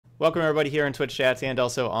Welcome everybody here in Twitch chats and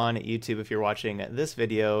also on YouTube if you're watching this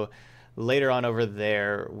video later on over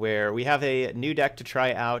there, where we have a new deck to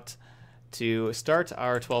try out to start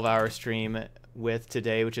our 12-hour stream with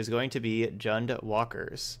today, which is going to be Jund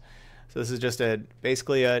Walkers. So this is just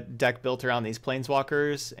basically a deck built around these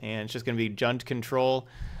planeswalkers, and it's just going to be Jund Control.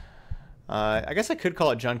 I guess I could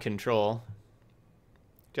call it Jund Control.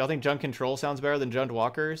 Do y'all think Jund Control sounds better than Jund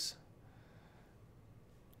Walkers?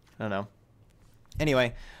 I don't know.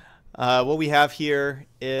 Anyway, what we have here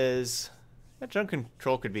is Jund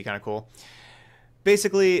Control could be kind of cool.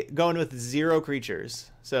 Basically, going with 0 creatures.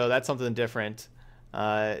 So that's something different.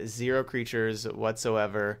 0 creatures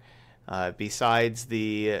whatsoever, besides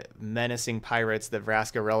the menacing pirates that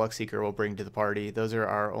Vraska Relic Seeker will bring to the party. Those are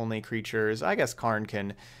our only creatures. I guess Karn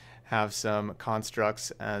can have some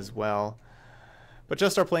constructs as well. But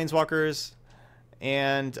just our planeswalkers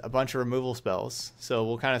and a bunch of removal spells. So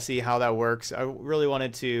we'll kind of see how that works. I really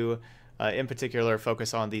wanted to, in particular,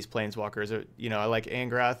 focus on these planeswalkers. You know, I like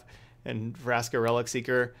Angrath and Vraska Relic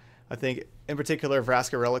Seeker. I think, in particular,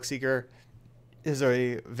 Vraska Relic Seeker is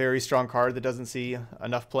a very strong card that doesn't see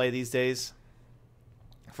enough play these days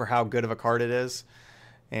for how good of a card it is.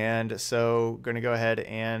 And so going to go ahead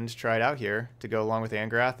and try it out here to go along with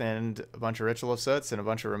Angrath and a bunch of Ritual of Soots and a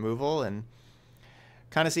bunch of removal and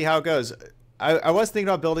kind of see how it goes. I was thinking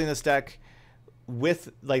about building this deck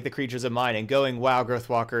with like the creatures in mind and going WoW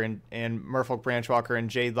Growthwalker and Merfolk Branchwalker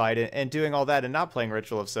and Jade Light and doing all that and not playing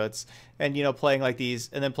Ritual of Soots and, you know, playing like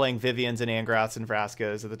these and then playing Vivians and Angraths and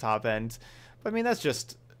Vraskas at the top end. But I mean, that's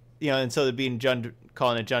just, you know, and so it being Jund,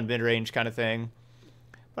 calling it Jund mid-range kind of thing.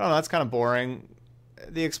 But I don't know, that's kind of boring.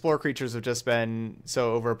 The Explore creatures have just been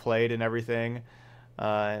so overplayed and everything.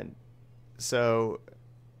 So,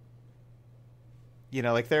 you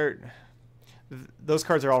know, like those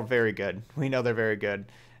cards are all very good. We know they're very good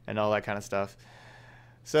and all that kind of stuff.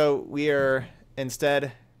 So we are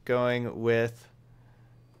instead going with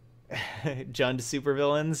Jund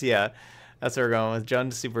Supervillains. Yeah, that's what we're going with.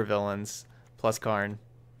 Jund Supervillains plus Karn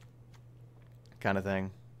kind of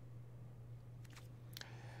thing.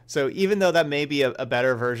 So even though that may be a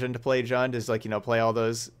better version to play Jund, is like, you know, play all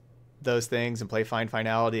those things and play Find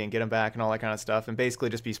Finality and get them back and all that kind of stuff and basically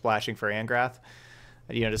just be splashing for Angrath.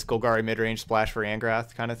 You know, just Golgari mid-range splash for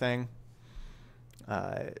Angrath kind of thing.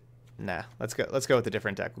 Nah, let's go with a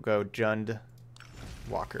different deck. We'll go Jund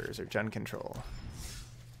Walkers or Jund Control.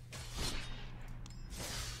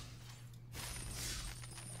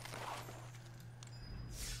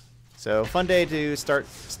 So fun day to start,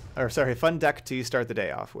 or sorry, fun deck to start the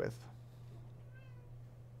day off with.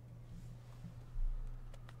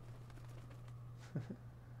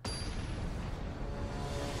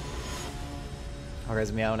 Our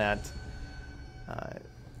guys meowing at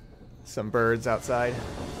some birds outside.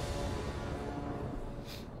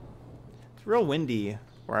 It's real windy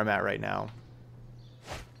where I'm at right now.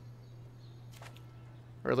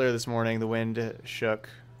 Earlier this morning, the wind shook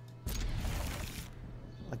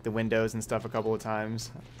like the windows and stuff a couple of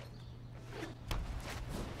times.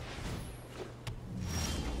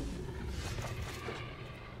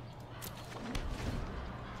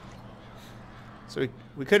 So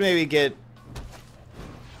we could maybe get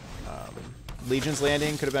Legion's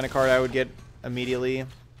Landing. Could have been a card I would get immediately.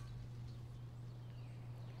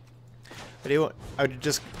 But I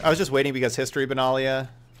was just waiting because History Benalia,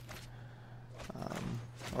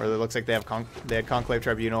 or it looks like they had Conclave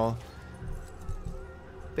Tribunal.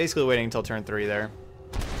 Basically waiting until turn 3 there.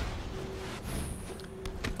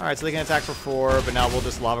 All right, so they can attack for 4, but now we'll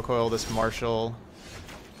just Lava Coil this Marshal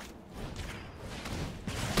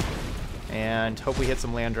and hope we hit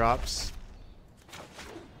some land drops.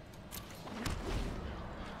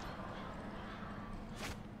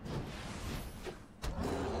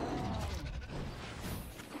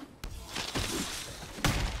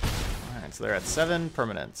 So they're at 7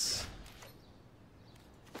 permanents.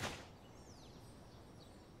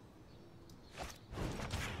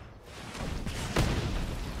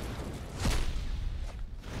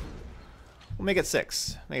 We'll make it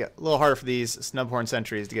 6. Make it a little harder for these Snubhorn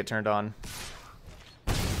Sentries to get turned on.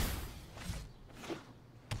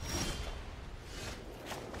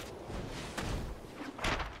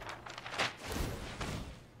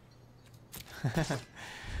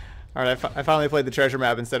 Alright, I finally played the treasure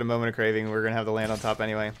map instead of Moment of Craving. We're going to have the land on top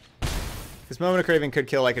anyway. Because Moment of Craving could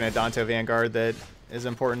kill like an Adanto Vanguard that is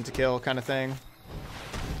important to kill kind of thing.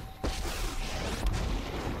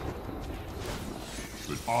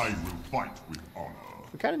 But I will fight with honor.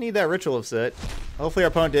 We kind of need that Ritual of Soot. Hopefully our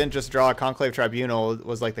opponent didn't just draw a Conclave Tribunal.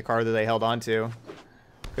 Was like the card that they held on to.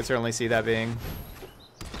 Could certainly see that being.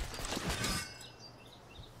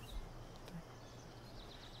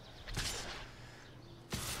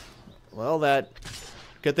 Well, that...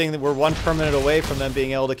 Good thing that we're 1 permanent away from them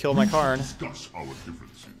being able to kill my Karn. Discuss our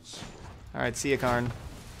differences. Alright, see ya, Karn.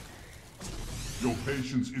 Your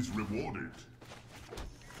patience is rewarded.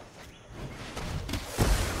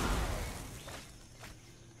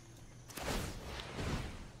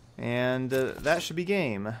 And that should be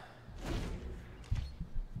game.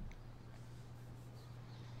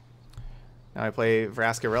 Now I play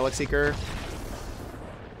Vraska Relic Seeker.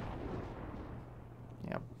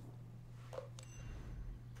 Yep.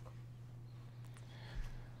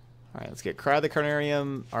 Alright, let's get Cry the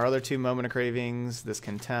Carnarium, our other 2 Moment of Cravings, this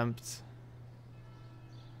Contempt.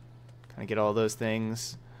 Kind of get all those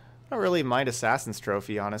things. I don't really mind Assassin's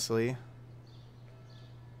Trophy, honestly.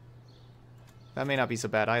 That may not be so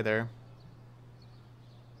bad either.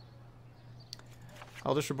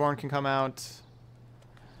 Eldritch Reborn can come out.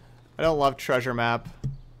 I don't love Treasure Map.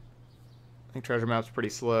 I think Treasure Map's pretty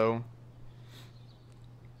slow.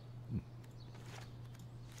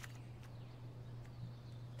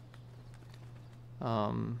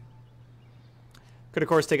 Could of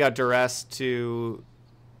course take out Duress to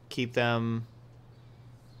keep them...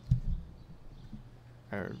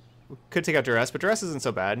 Or could take out Duress, but Duress isn't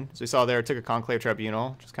so bad. As we saw there, it took a Conclave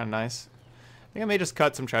Tribunal, which is kind of nice. I think I may just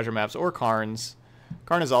cut some Treasure Maps, or Karns.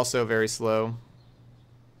 Karn is also very slow.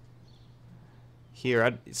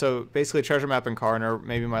 Here, so basically Treasure Map and Karn are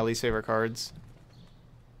maybe my least favorite cards.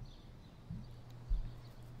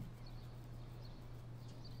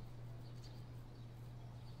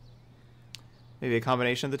 Maybe a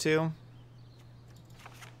combination of the two.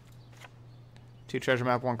 2 Treasure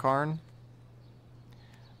Map, 1 Karn.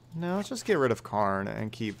 No, let's just get rid of Karn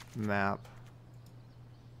and keep Map.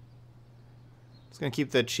 It's gonna keep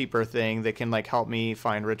the cheaper thing that can like help me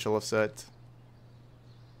find Ritual of Soot.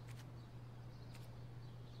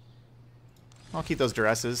 I'll keep those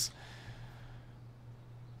Duresses.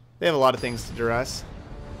 They have a lot of things to Duress.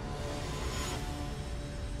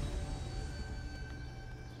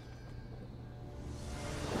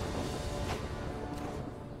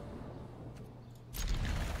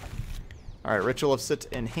 Alright, Ritual of Soot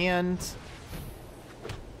in hand.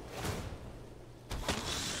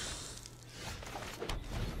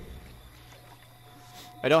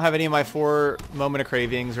 I don't have any of my 4 Moment of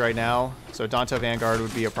Cravings right now, so Danto Vanguard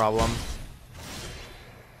would be a problem.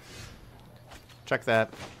 Check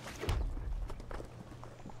that.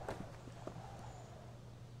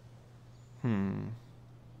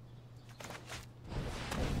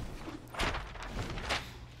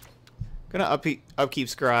 Gonna upkeep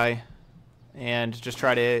Scry and just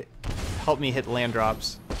try to help me hit land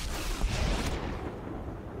drops.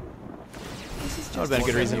 That would have been a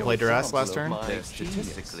good reason to play Duress last turn. They're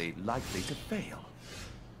statistically likely to fail.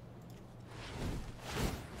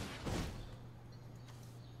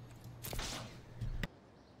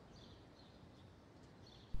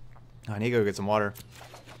 I need to go get some water.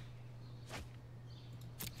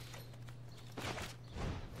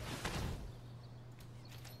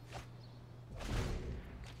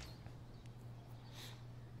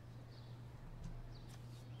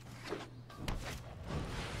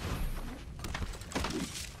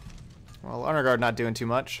 Well, Honor Guard not doing too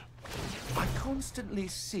much. I constantly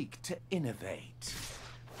seek to innovate.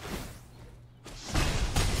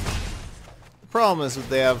 The problem is that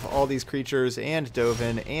they have all these creatures and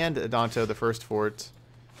Dovin and Adanto the First Fort.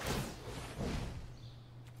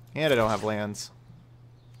 And I don't have lands.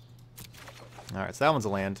 Alright, so that one's a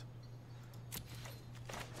land.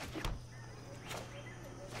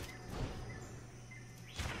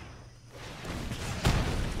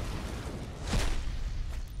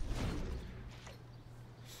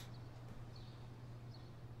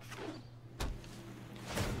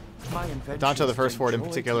 Danto the First Fort in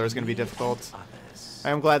particular is going to be difficult. I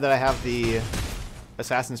am glad that I have the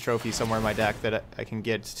Assassin's Trophy somewhere in my deck that I can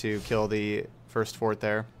get to kill the First Fort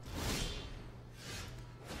there.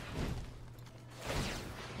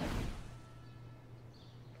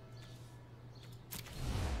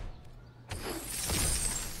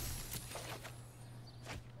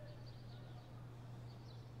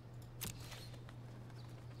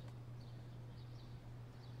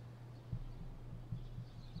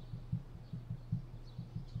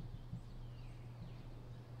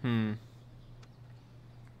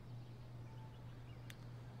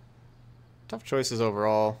 Tough choices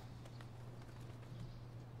overall.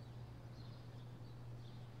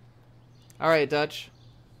 Alright, Dutch.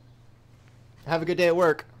 Have a good day at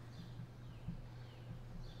work.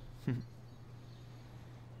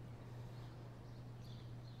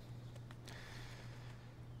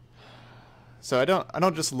 So I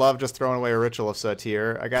don't just love just throwing away a Ritual of Soot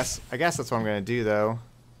here. I guess that's what I'm gonna do though.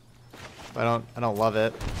 But I don't love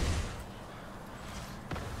it.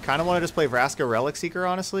 kind of want to just play Vraska Relic Seeker,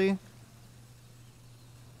 honestly.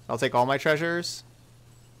 I'll take all my treasures.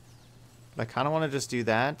 But I kind of want to just do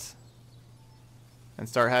that. And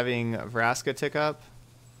start having Vraska tick up.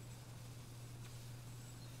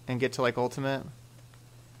 And get to like ultimate.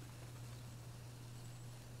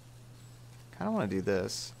 Kind of want to do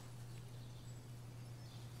this.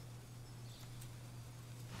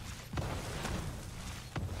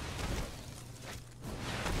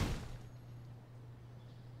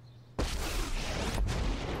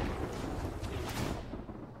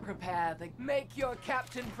 Prepare the... Make your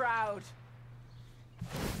captain proud!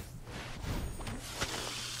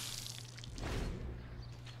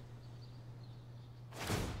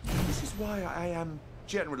 This is why I am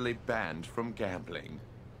generally banned from gambling.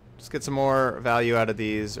 Just get some more value out of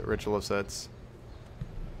these Ritual of Sits.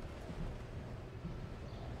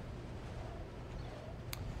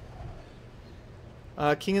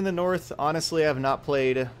 King in the North, honestly, I have not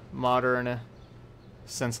played Modern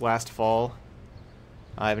since last fall.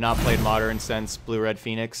 I have not played Modern since Blue-Red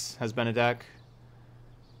Phoenix has been a deck.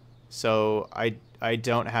 So I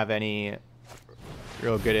don't have any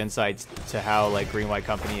real good insights to how like Green-White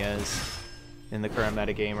Company is in the current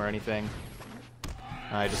metagame or anything.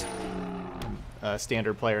 I just a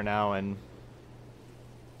standard player now, and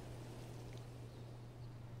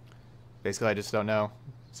basically I just don't know.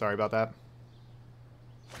 Sorry about that.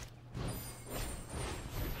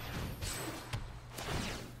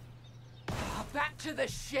 Back to the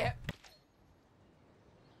ship!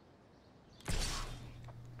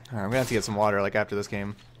 Alright, I'm gonna have to get some water like after this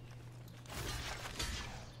game.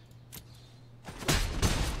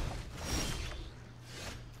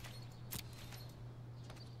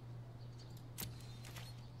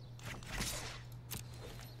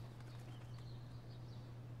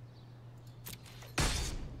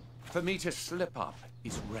 For me to slip up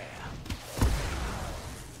is rare.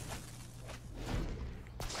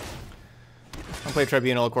 Unplayed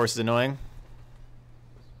Tribunal, of course, is annoying.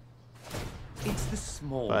 It's the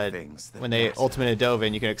small But things that when they matter. ultimated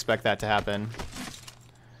Dovin, you can expect that to happen.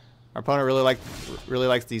 Our opponent really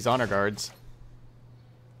likes these honor guards.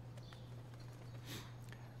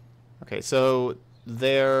 Okay, so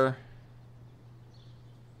this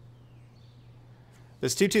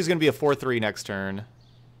 2/2 is going to be a 4/3 next turn.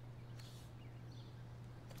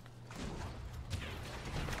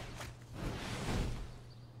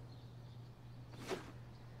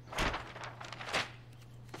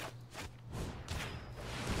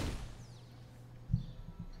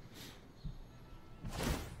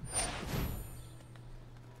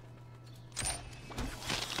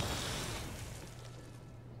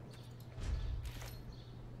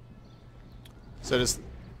 So just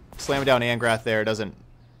slamming down Angrath there doesn't,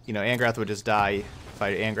 you know, Angrath would just die if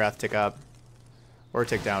I Angrath tick up or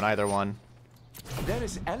tick down, either one. There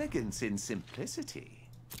is elegance in simplicity.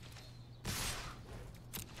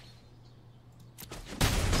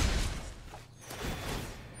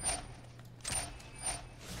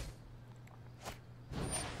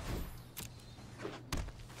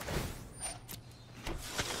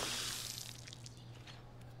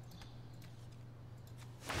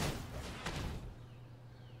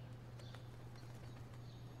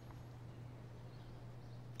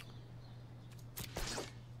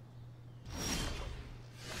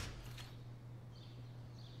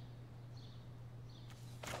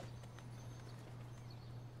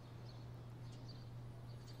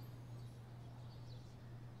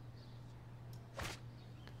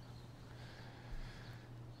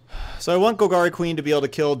 So I want Golgari Queen to be able to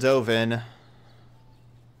kill Dovin.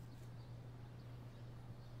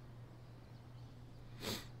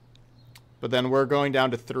 But then we're going down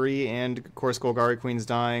to 3, and of course Golgari Queen's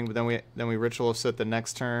dying. But then we Ritual of Sit the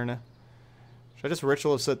next turn. Should I just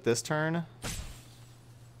Ritual of Sit this turn?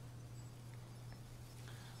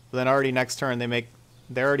 But then already next turn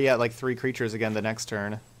they're already at like 3 creatures again the next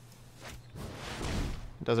turn. It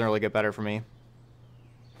doesn't really get better for me.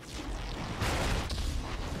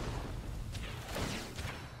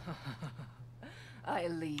 I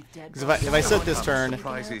leave dead. Because if I sit this turn,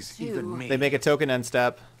 Surprises even me. they make a token end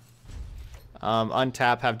step.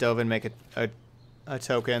 Untap, have Dovin make a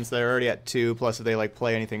token, so they're already at 2. Plus, if they like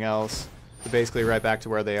play anything else, they're basically right back to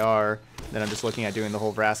where they are. Then I'm just looking at doing the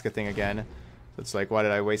whole Vraska thing again. So it's like, why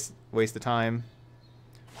did I waste the time?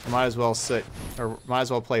 I might as well might as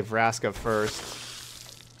well play Vraska first.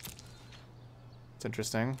 It's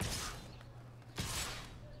interesting.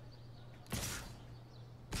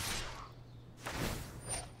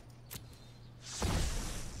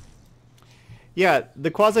 Yeah, the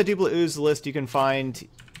Quasi-Dupla Ooze list you can find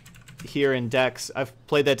here in decks. I've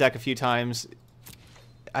played that deck a few times.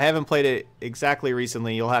 I haven't played it exactly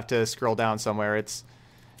recently. You'll have to scroll down somewhere. It's,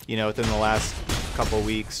 you know, within the last couple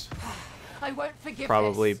weeks, I won't forgive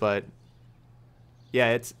probably. this. But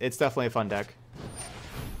yeah, it's definitely a fun deck.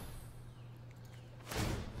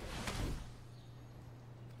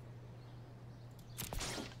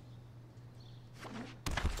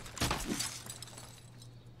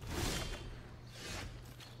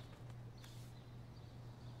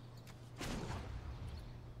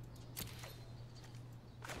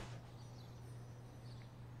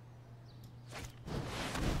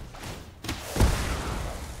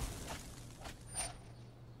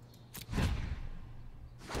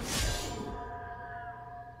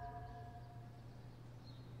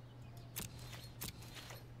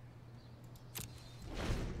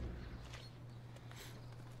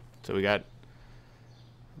 So we got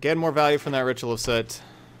getting more value from that Ritual of Soot.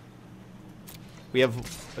 We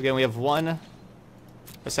have one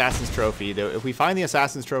Assassin's Trophy. Though if we find the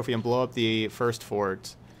Assassin's Trophy and blow up the first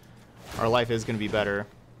fort, our life is going to be better.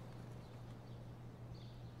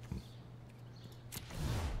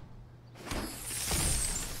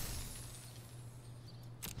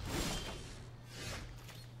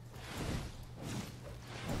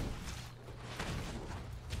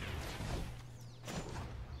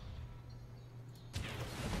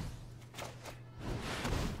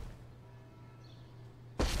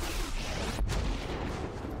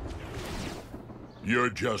 You're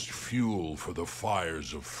just fuel for the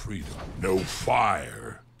fires of freedom. No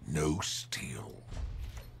fire, no steel.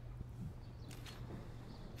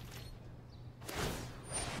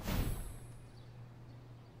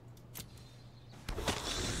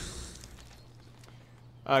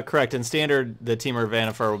 Correct. In Standard, the Temur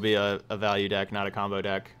Vannifar will be a value deck, not a combo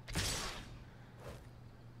deck.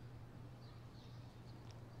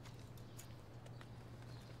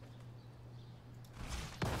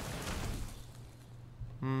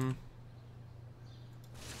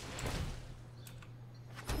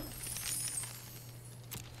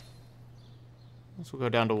 This will go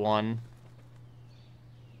down to 1.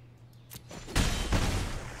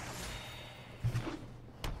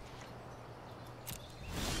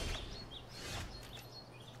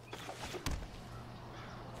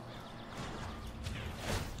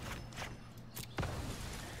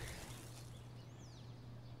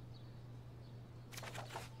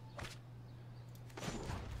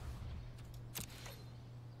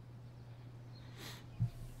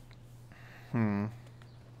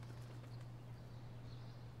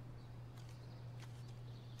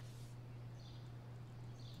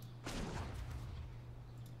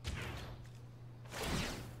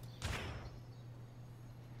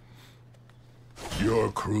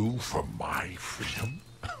 Your crew for my freedom?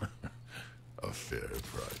 A fair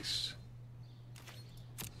price.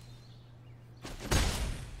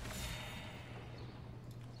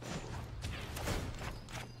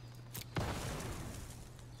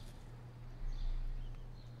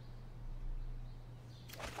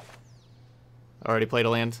 Already played a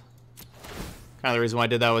land. Kind of the reason why I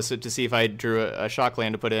did that was to see if I drew a shock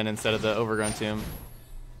land to put in instead of the Overgrown Tomb.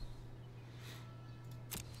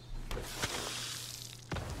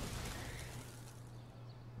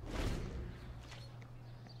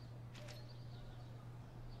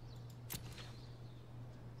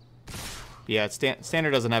 Yeah,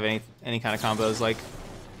 Standard doesn't have any kind of combos like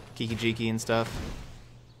Kiki Jiki and stuff.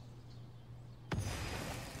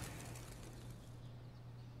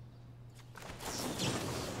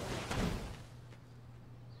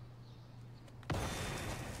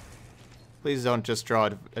 Please don't just draw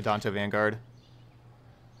a Dante Vanguard.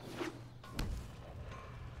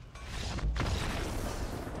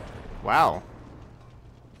 Wow.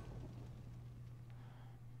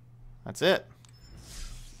 That's it.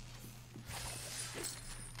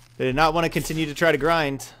 They did not want to continue to try to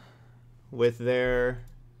grind with their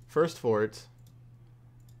first fort.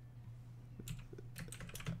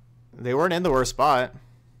 They weren't in the worst spot.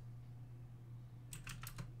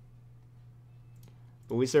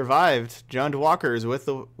 But we survived Jund Walkers with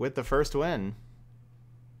the first win.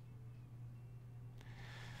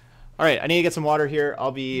 All right, I need to get some water here.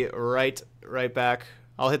 I'll be right back.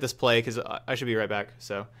 I'll hit this play because I should be right back.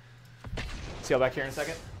 So see y'all back here in a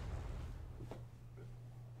second.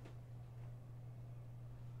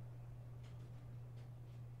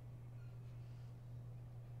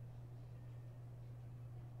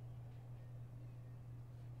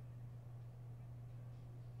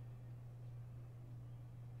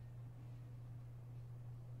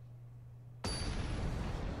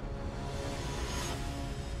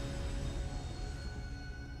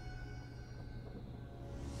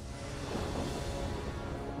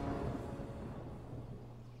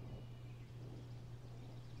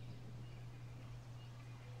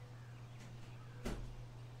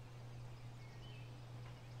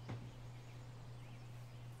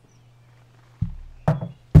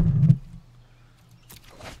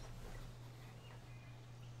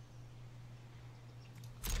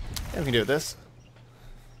 we can do this.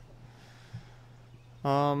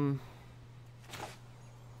 I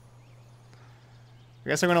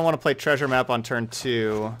guess I'm going to want to play treasure map on turn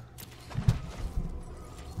 2.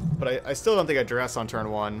 But I still don't think I duress on turn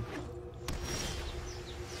 1.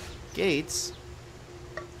 Gates.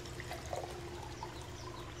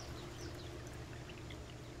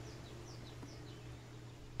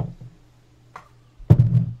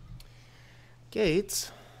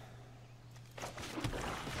 Gates.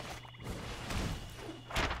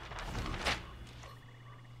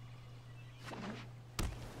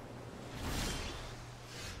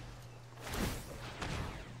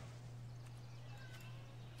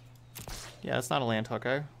 Yeah, that's not a land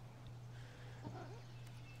hooker.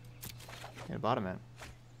 Yeah, bottom it.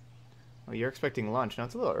 Oh, you're expecting lunch. Now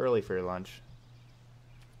it's a little early for your lunch.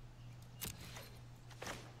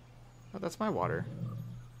 Oh, that's my water.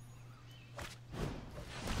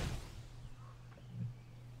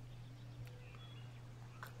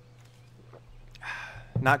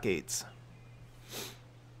 Not Gates.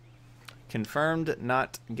 Confirmed,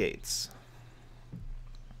 not Gates.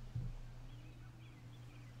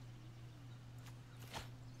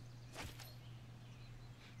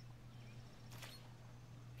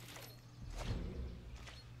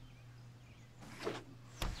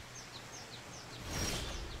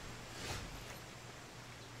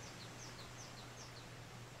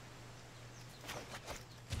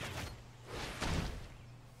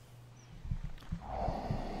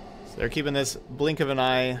 They're keeping this blink of an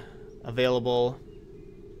eye available.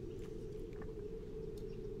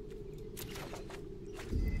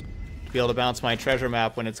 To be able to bounce my treasure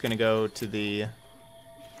map when it's going to go to the...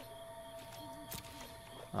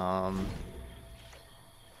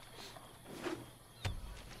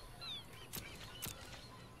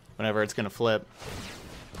 whenever it's going to flip.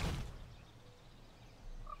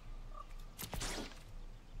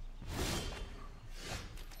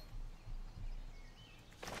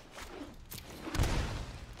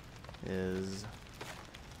 Is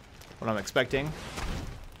what I'm expecting.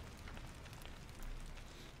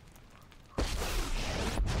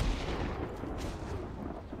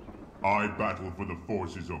 I battle for the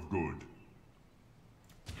forces of good.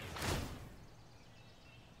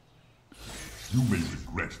 You may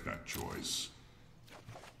regret that choice.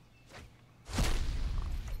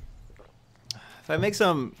 If I make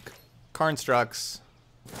some Karnstrucks,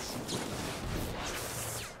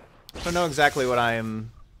 I don't know exactly what I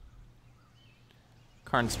am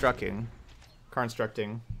Karnstructing.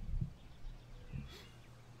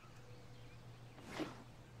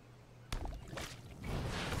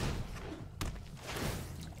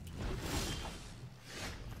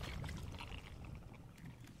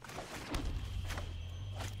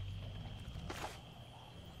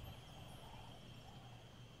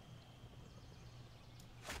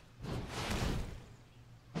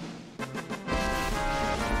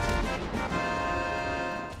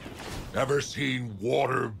 Ever seen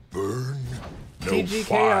water burn? No TG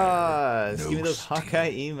fire, Chaos! no Give me those steam.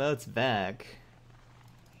 Hawkeye emotes back.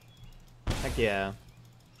 Heck yeah.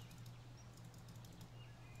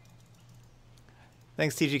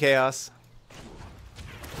 Thanks, TG Chaos.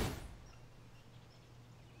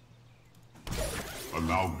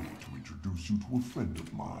 Allow me to introduce you to a friend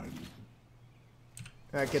of mine.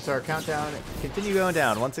 That gets our countdown. Continue going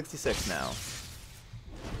down. 166 now.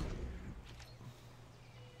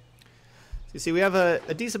 So you see, we have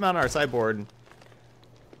a decent amount on our sideboard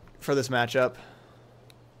for this matchup.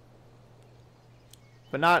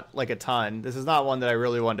 But not like a ton. This is not one that I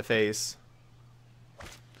really wanted to face.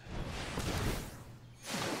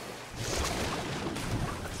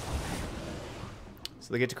 So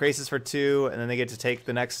they get to Krasis for 2, and then they get to take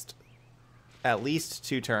the next at least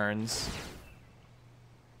 2 turns.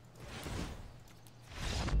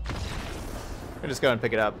 I'll just go and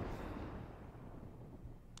pick it up.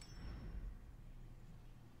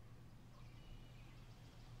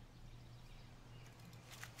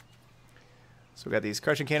 So we got these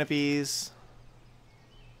Crushing Canopies,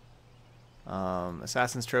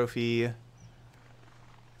 Assassin's Trophy.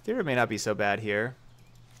 Theater may not be so bad here.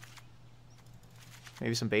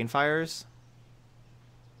 Maybe some Banefires.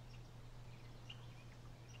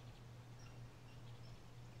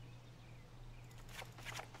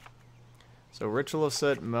 So Ritual of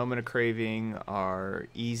Soot, Moment of Craving are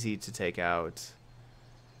easy to take out.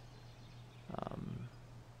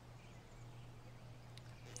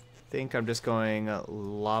 I think I'm just going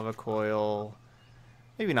Lava Coil.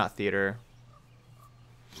 Maybe not Theater.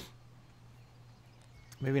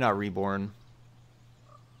 Maybe not Reborn.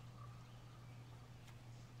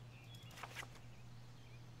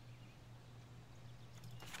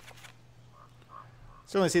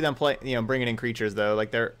 Certainly see them play, bringing in creatures though.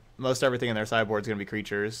 Like most everything in their sideboard is going to be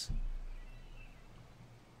creatures.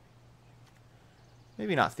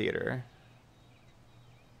 Maybe not theater.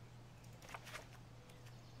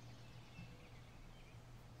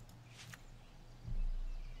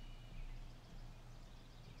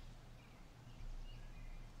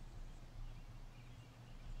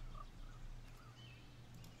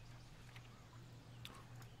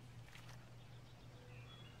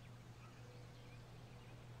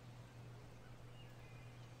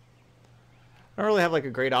 I don't really have like a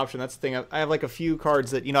great option. That's the thing. I have like a few cards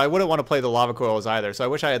that, I wouldn't want to play the lava coils either. So I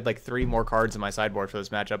wish I had like 3 more cards in my sideboard for this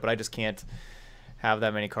matchup, but I just can't have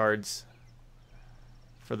that many cards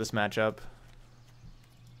for this matchup.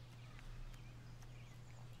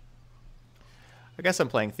 I guess I'm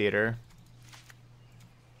playing theater.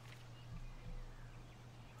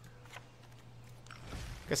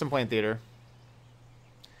 Guess I'm playing theater.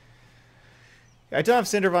 I don't have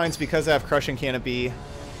Cindervines because I have Crushing Canopy.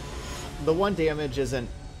 The 1 damage isn't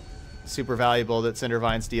super valuable that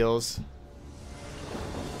Cindervines deals,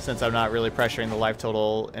 since I'm not really pressuring the life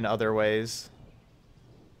total in other ways.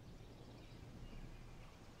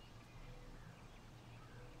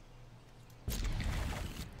 This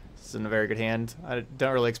isn't a very good hand. I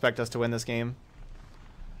don't really expect us to win this game,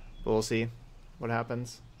 but we'll see what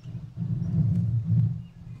happens.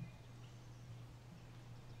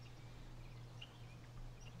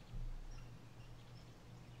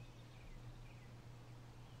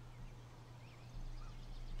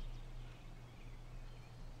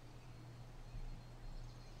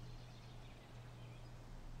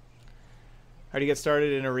 How do you get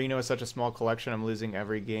started in Arena with such a small collection? I'm losing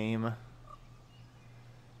every game.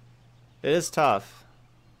 It is tough.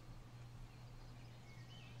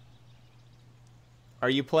 Are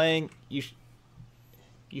you playing? You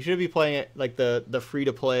should be playing it like the free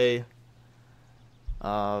to play.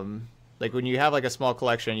 Like when you have like a small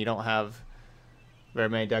collection, you don't have very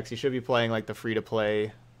many decks. You should be playing like the free to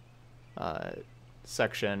play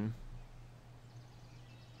section,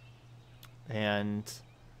 and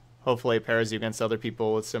hopefully it pairs you against other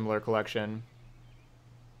people with similar collection.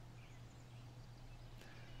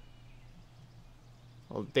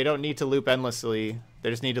 Well, they don't need to loop endlessly.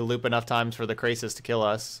 They just need to loop enough times for the Krasis to kill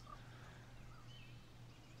us.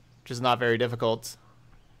 Which is not very difficult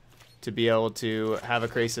to be able to have a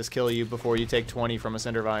Krasis kill you before you take 20 from a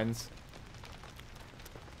Cindervines.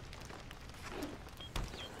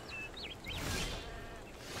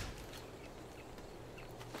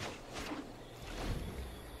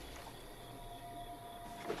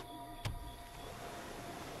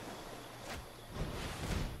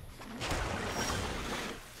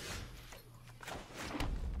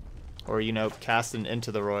 Or, cast an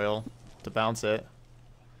Into the Royal to bounce it.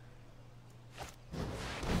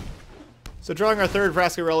 So drawing our 3rd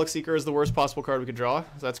Vraska Relic Seeker is the worst possible card we could draw.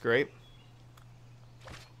 So that's great.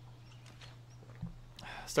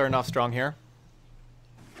 Starting off strong here.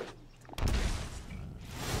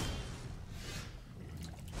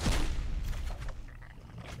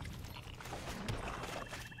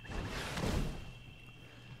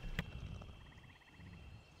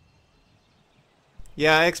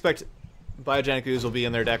 Yeah, I expect Biogenic Ooze will be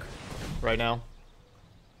in their deck right now.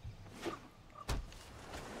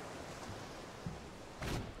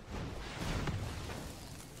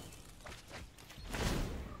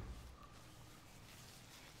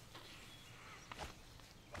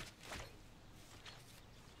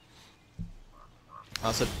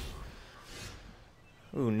 Also,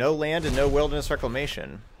 no land and no Wilderness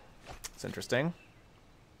Reclamation. That's interesting.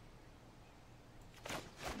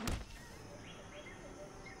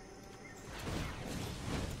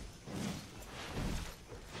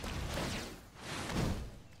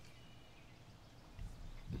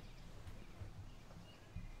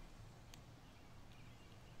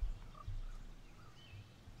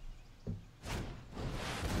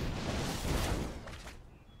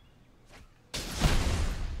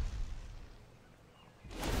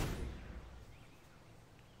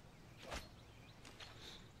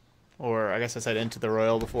 Or I guess I said Into the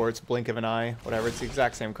Royal before. It's Blink of an Eye. Whatever. It's the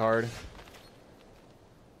exact same card.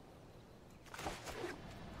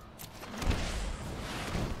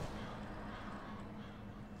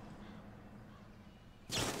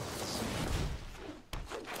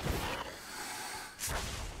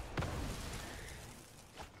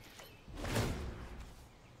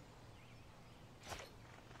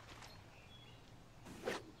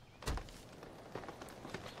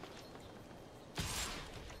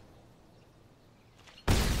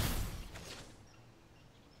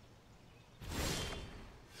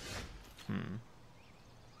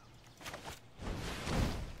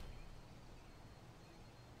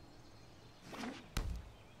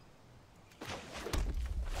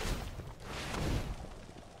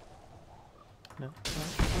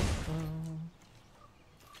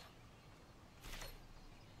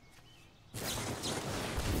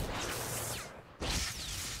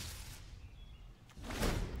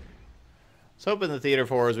 was hoping the Theater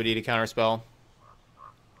 4s would eat a counterspell,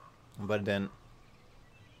 but it didn't.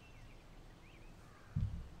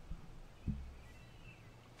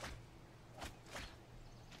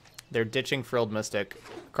 They're ditching Frilled Mystic,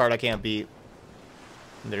 a card I can't beat.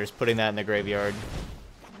 And they're just putting that in the graveyard.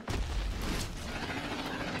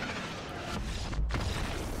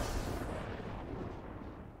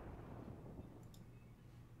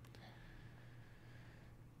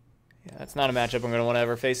 Yeah, that's not a matchup I'm going to want to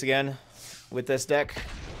ever face again with this deck.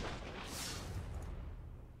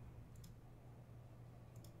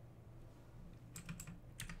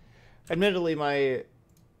 Admittedly, my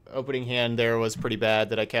opening hand there was pretty bad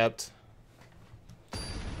that I kept.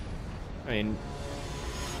 I mean,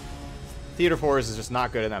 Theater 4s is just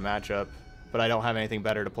not good in that matchup, but I don't have anything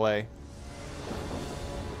better to play.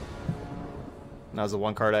 And that was the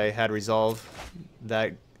one card I had resolve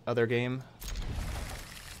that other game.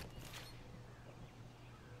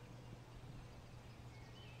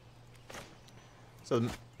 So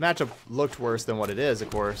the matchup looked worse than what it is, of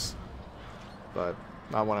course, but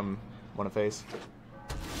not what I'm want to face.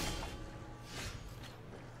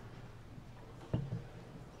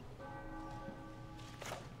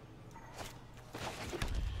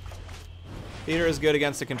 Theater is good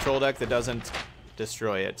against a control deck that doesn't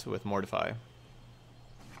destroy it with Mortify.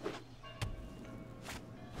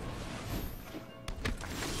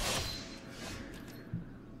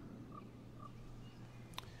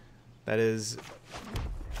 That is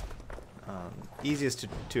easiest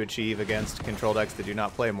to achieve against control decks that do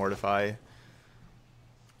not play Mortify,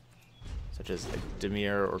 such as like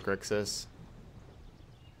Dimir or Grixis.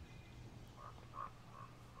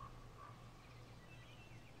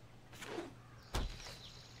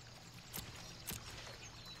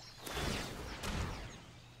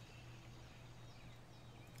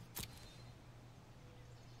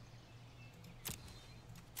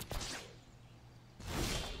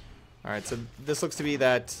 Alright, so this looks to be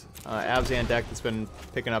that Abzan deck that's been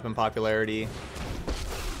picking up in popularity.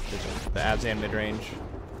 The Abzan midrange.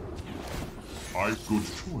 I good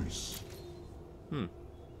choice.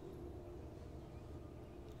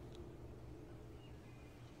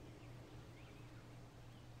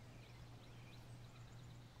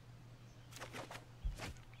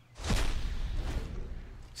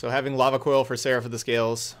 So having Lava Coil for Seraph of the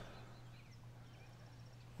Scales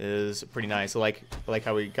is pretty nice. I like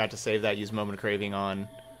how we got to save that, use Moment of Craving on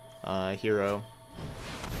Hero.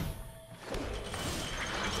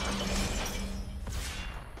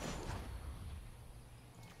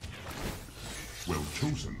 Well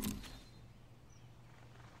chosen.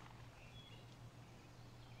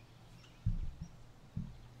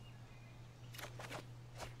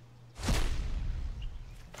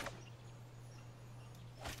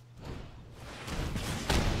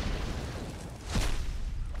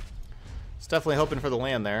 Definitely hoping for the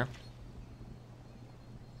land there.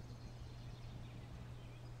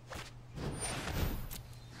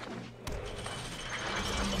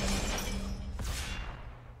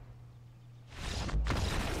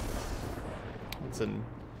 It's an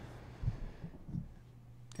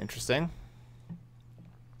interesting.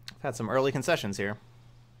 I've had some early concessions here.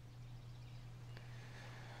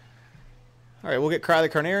 All right, we'll get Cry the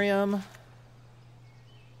Carnarium.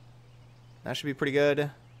 That should be pretty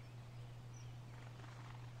good.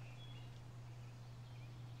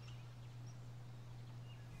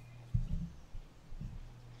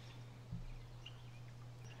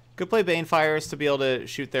 Could play Banefires to be able to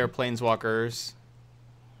shoot their Planeswalkers.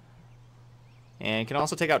 And can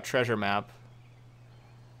also take out Treasure Map.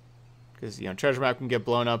 Because, you know, Treasure Map can get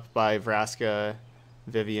blown up by Vraska,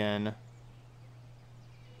 Vivian.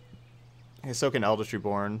 And so can Eldritch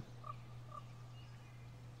Reborn.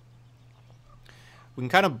 We can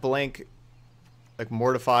kind of blank, like,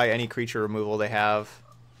 mortify any creature removal they have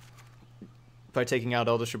by taking out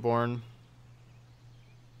Eldritch Reborn.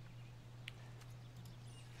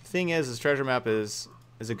 Thing is Treasure Map is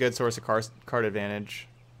a good source of card advantage.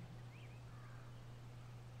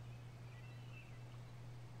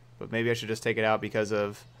 But maybe I should just take it out because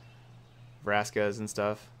of Vraskas and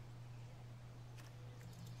stuff.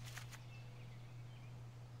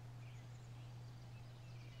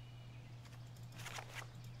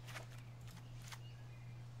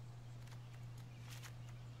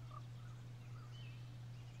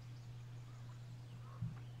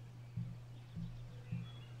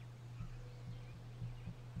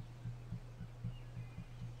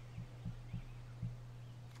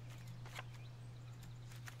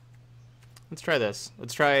 Let's try this.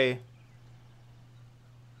 Let's try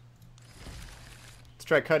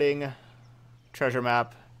cutting Treasure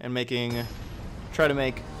Map and try to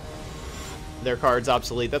make their cards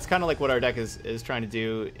obsolete. That's kind of like what our deck is trying to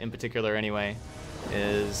do in particular anyway,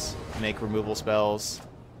 is make removal spells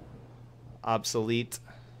obsolete.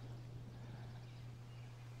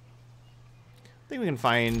 I think we can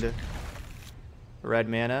find red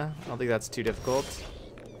mana. I don't think that's too difficult.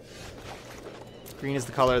 Green is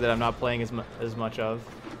the color that I'm not playing as much of.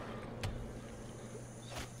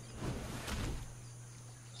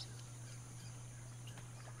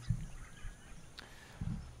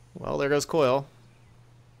 Well, there goes Coil.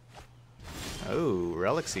 Oh,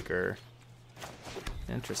 Relic Seeker.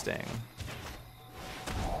 Interesting.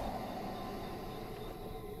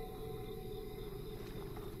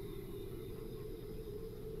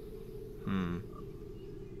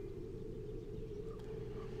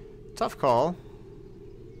 Tough call.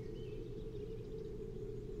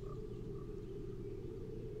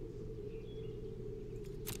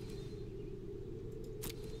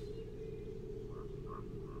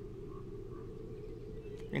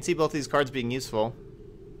 You can see both these cards being useful.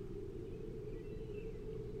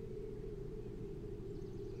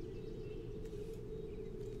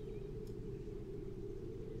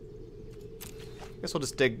 Guess we'll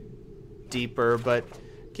just dig deeper, but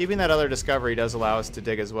keeping that other discovery does allow us to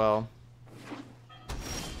dig as well.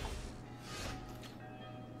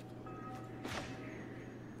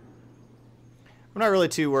 I'm not really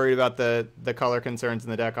too worried about the color concerns in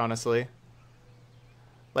the deck, honestly.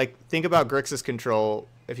 Like, think about Grixis control.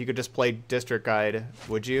 If you could just play District Guide,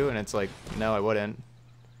 would you? And it's like, no, I wouldn't.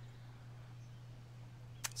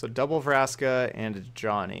 So double Vraska and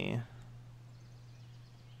Johnny.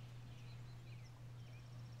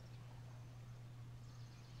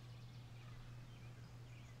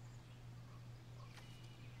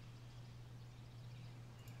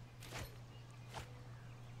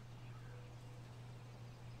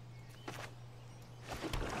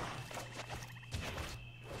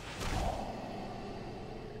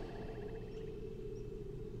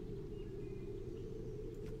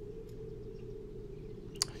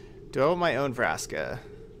 Do I want my own Vraska?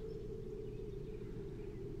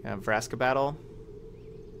 Yeah, Vraska battle.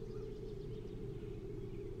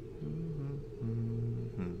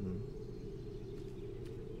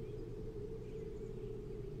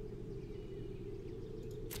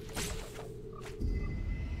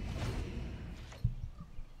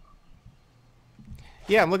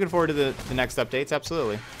 Yeah, I'm looking forward to the next updates,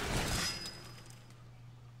 absolutely.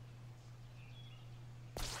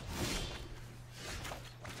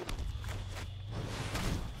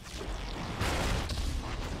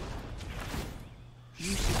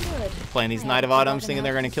 Playing these Knight of Autumns thinking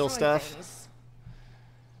they're going to kill stuff.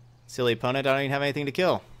 Silly opponent, I don't even have anything to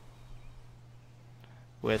kill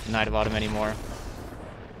with Knight of Autumn anymore.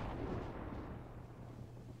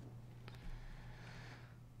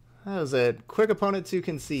 That was a quick opponent to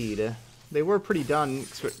concede. They were pretty done,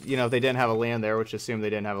 you know, if they didn't have a land there, which assumed they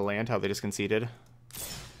didn't have a land, how they just conceded.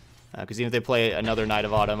 Because even if they play another Knight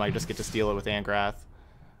of Autumn, I just get to steal it with Angrath.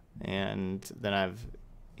 And then I have,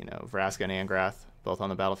 you know, Vraska and Angrath both on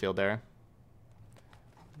the battlefield there.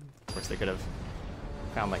 Of course, they could have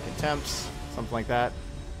found like Contempts, something like that.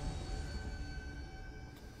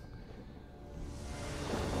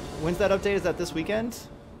 When's that update? Is that this weekend?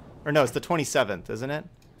 Or no, it's the 27th, isn't it?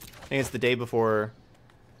 I think it's the day before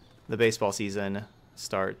the baseball season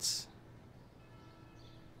starts.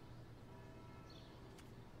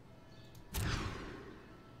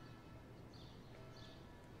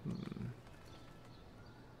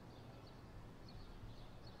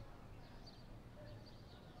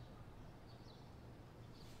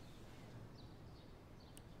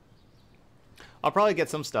 I'll probably get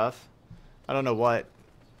some stuff. I don't know what.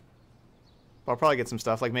 But I'll probably get some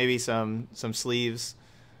stuff, like maybe some sleeves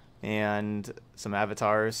and some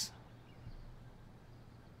avatars.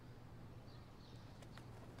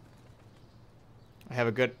 I have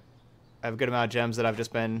a good amount of gems that I've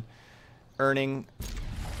just been earning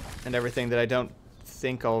and everything that I don't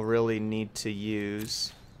think I'll really need to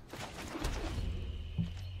use.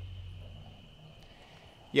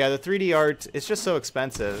 Yeah, the 3D art, it's just so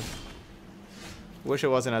expensive. Wish it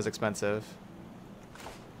wasn't as expensive.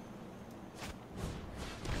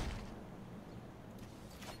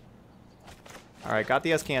 Alright, got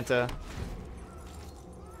the Escanta.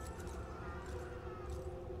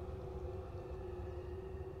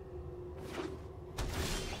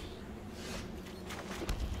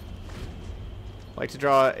 Like to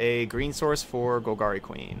draw a green source for Golgari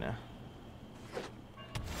Queen.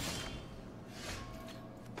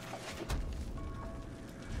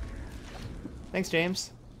 Thanks,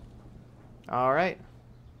 James. All right.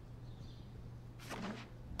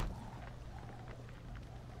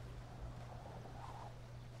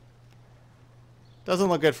 Doesn't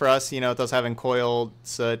look good for us, you know, with us having coiled,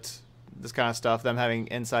 soot, this kind of stuff, them having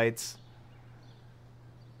insights.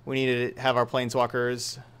 We need to have our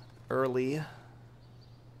planeswalkers early.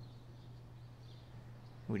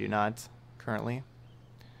 We do not currently.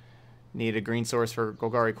 Need a green source for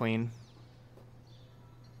Golgari Queen.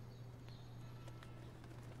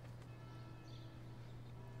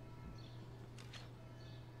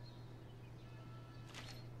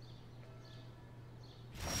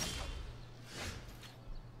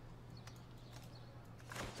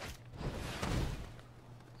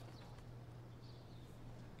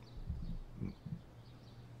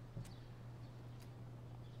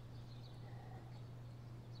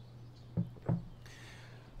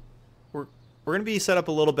 We're going to be set up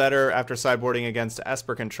a little better after sideboarding against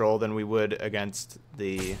Esper Control than we would against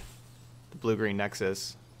the Blue-Green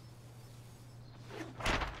Nexus.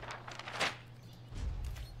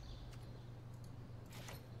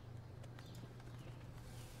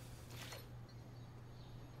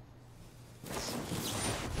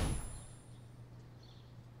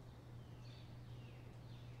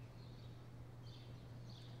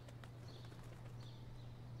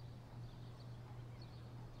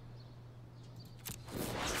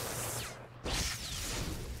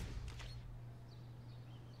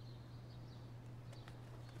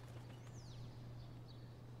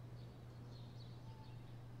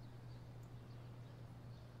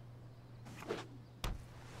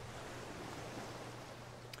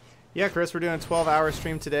 Yeah, Chris, we're doing a 12-hour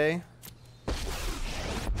stream today.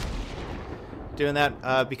 Doing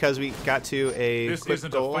that because we got to a This quick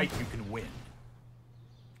isn't goal. a fight you can win.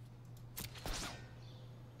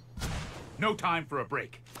 No time for a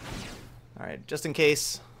break. All right, just in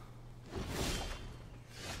case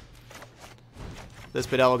this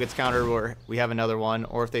Bedell gets countered or we have another one,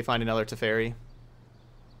 or if they find another Teferi.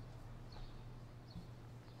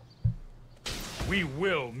 We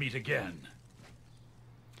will meet again.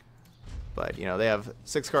 But, you know, they have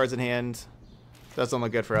 6 cards in hand. Doesn't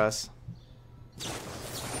look good for us.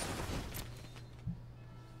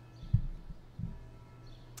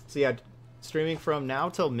 So, yeah, streaming from now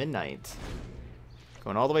till midnight.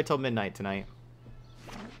 Going all the way till midnight tonight.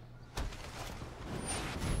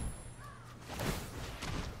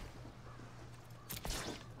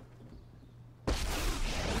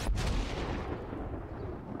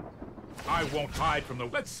 I won't hide from the...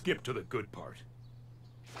 Let's skip to the good part.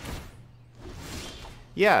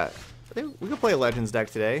 Yeah, I think we could play a Legends deck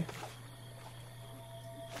today.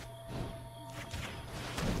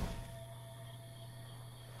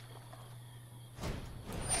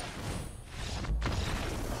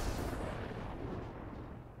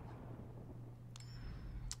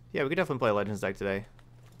 Yeah, we could definitely play a Legends deck today.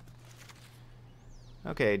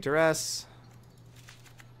 Okay, Duress,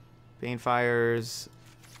 Banefires,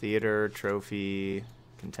 Theater, Trophy,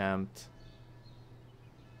 Contempt.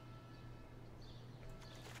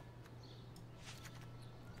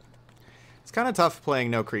 It's kind of tough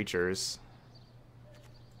playing no creatures.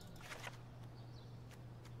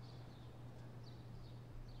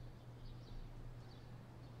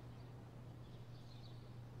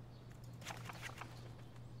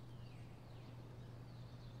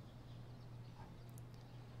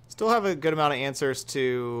 Still have a good amount of answers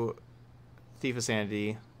to Thief of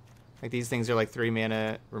Sanity. Like, these things are like 3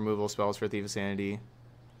 mana removal spells for Thief of Sanity.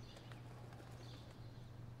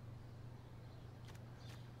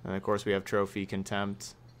 And of course we have Trophy,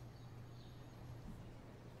 Contempt.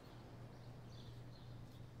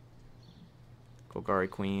 Golgari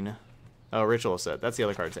Queen. Oh, Ritual Set. That's the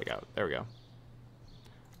other card to take out. There we go.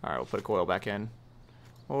 Alright, we'll put a coil back in.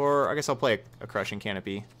 Or I guess I'll play a Crushing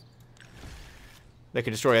Canopy. That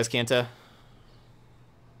could destroy Escanta.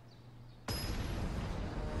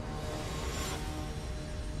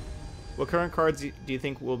 What current cards do you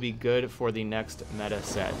think will be good for the next meta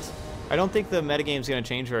set? I don't think the metagame's going to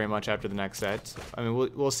change very much after the next set. I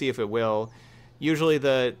mean, we'll see if it will. Usually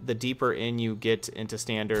the deeper in you get into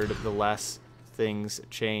Standard, the less things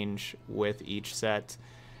change with each set.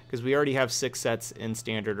 Because we already have 6 sets in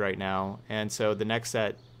Standard right now. And so the next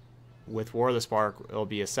set with War of the Spark, it'll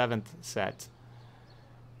be a 7th set.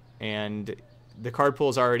 And the card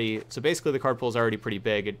pool's already... So basically the card pool's already pretty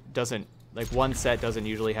big. It doesn't... Like, one set doesn't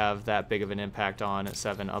usually have that big of an impact on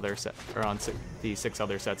 7 other set, or on the 6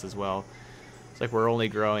 other sets as well. It's like we're only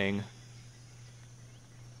growing,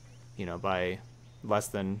 you know, by less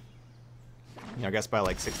than, you know, I guess by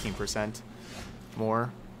like 16%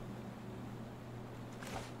 more.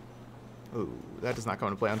 Ooh, that does not come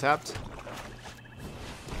into play untapped.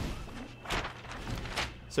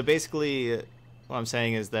 So basically, what I'm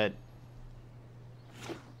saying is that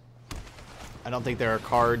I don't think there are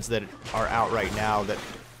cards that are out right now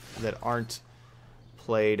that aren't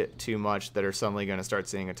played too much that are suddenly going to start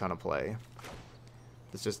seeing a ton of play.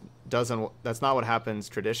 This just doesn't. That's not what happens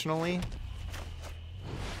traditionally.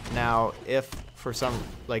 Now, if for some,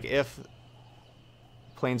 like if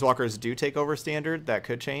Planeswalkers do take over Standard, that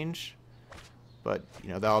could change. But, you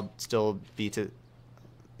know, that'll still be to,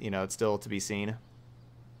 you know, it's still to be seen.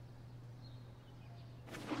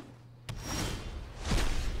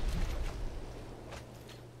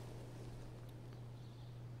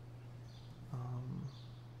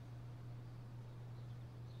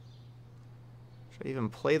 Should I even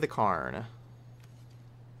play the Karn?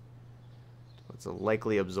 What's a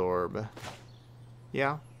likely absorb?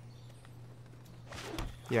 Yeah.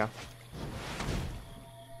 Yeah.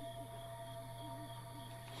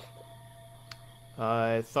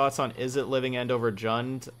 Thoughts on is it Living End over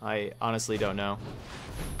Jund? I honestly don't know.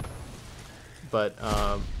 But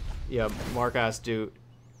yeah, Mark asked,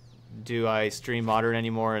 do I stream Modern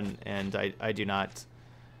anymore? And I do not.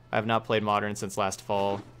 I have not played Modern since last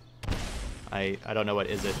fall. I don't know what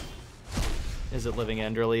is it Living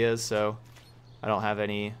End really is, so I don't have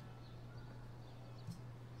any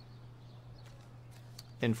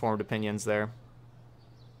informed opinions there.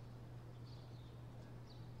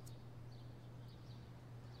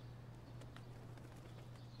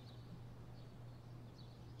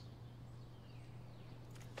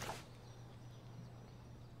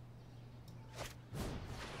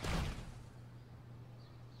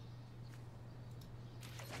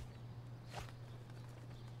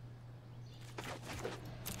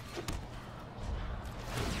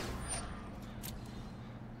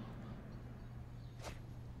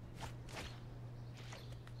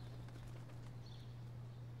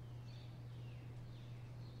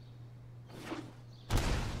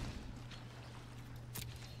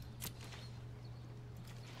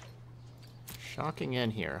 Shocking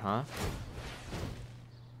in here, huh?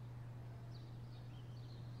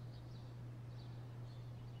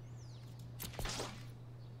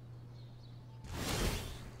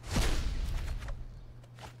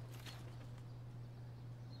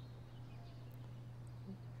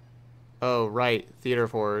 Oh, right. Theater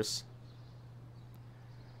of Horrors.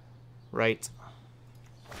 Right.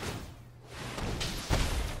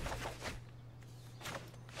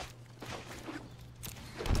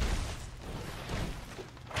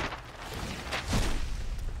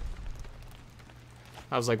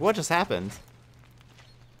 I was like, what just happened?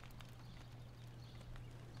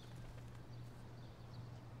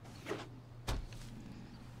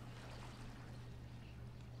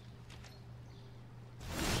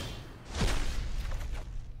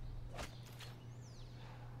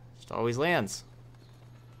 Just always lands.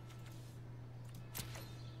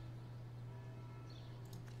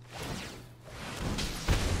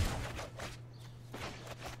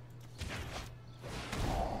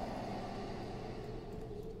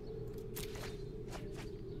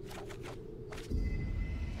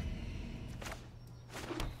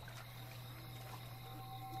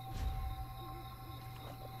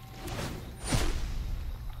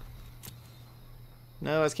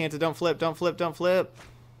 No, Ascanta, don't flip, don't flip, don't flip.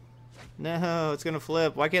 No, it's gonna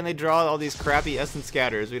flip. Why can't they draw all these crappy Essence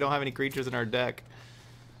Scatters? We don't have any creatures in our deck.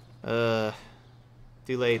 Too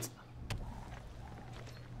late.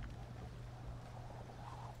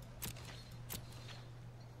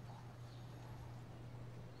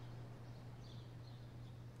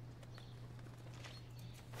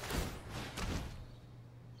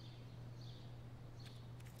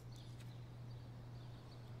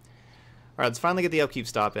 Alright, let's finally get the upkeep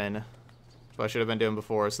stop in. That's what I should have been doing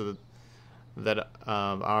before, so that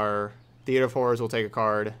our Theater of Horrors will take a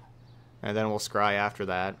card, and then we'll scry after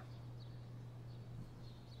that.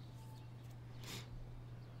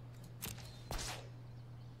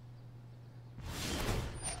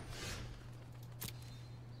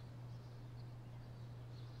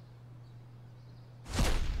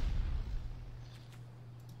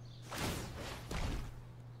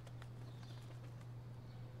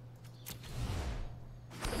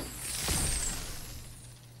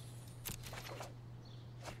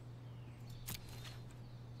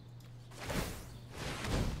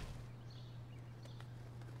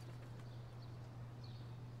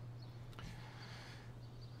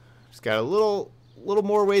 Just got a little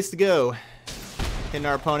more ways to go in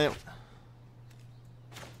our opponent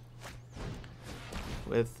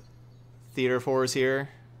with Theater of Horrors here.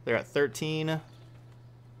 They're at 13.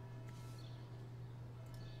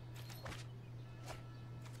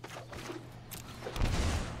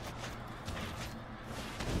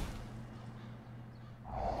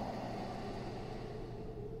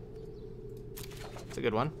 It's a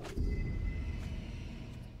good one.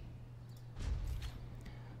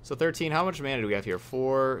 So 13, how much mana do we have here?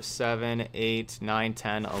 4, 7, 8, 9,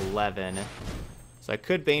 10, 11. So I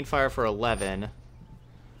could Banefire for 11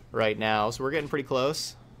 right now. So we're getting pretty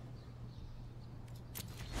close.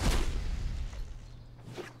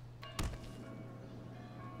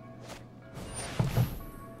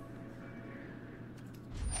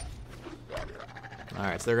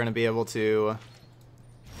 Alright, so they're going to be able to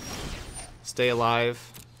stay alive.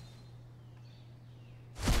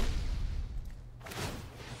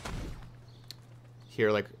 Here,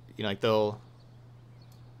 like, you know, like they'll...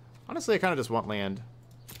 Honestly, I kind of just want land.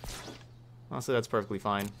 Honestly, that's perfectly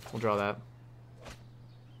fine. We'll draw that.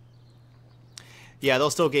 Yeah, they'll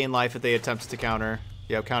still gain life if they attempt to counter.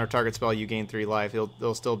 Yeah, counter target spell, you gain 3 life.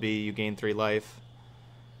 They'll still be you gain 3 life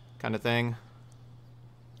kind of thing.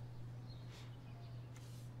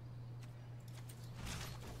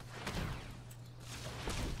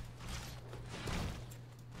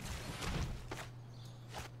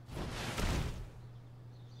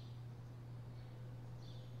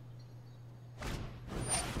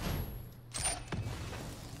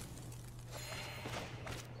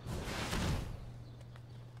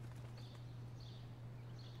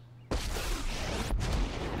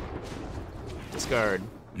 Discard.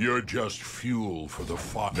 You're just fuel for the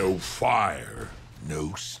fire. No fire,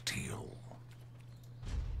 no steel.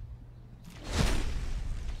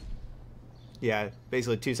 Yeah,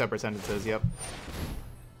 basically 2 separate sentences, yep.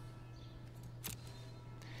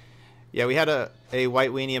 Yeah, we had a white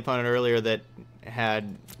weenie opponent earlier that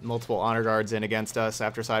had multiple honor guards in against us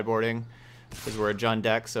after sideboarding, because we're a Jund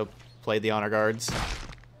deck, so played the honor guards.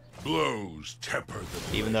 Blows temper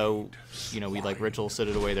the Even though, you know, we like ritual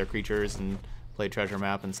sitted away their creatures and played treasure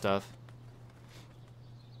map and stuff.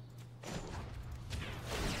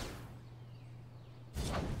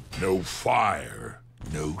 No fire,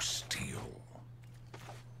 no steel.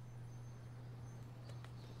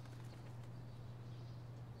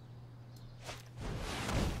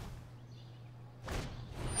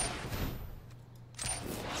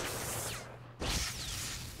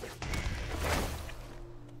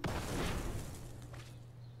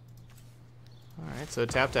 Alright, so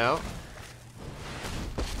tapped out.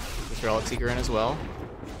 This Relic Seeker in as well.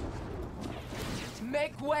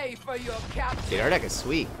 Make way for your captain. Dude, our deck is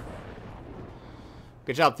sweet.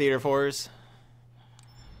 Good job, Theater 4s.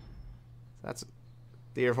 That's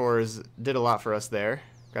Theater 4s did a lot for us there.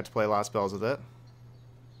 Got to play a lot of spells with it.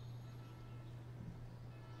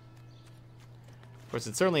 Of course,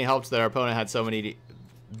 it certainly helped that our opponent had so many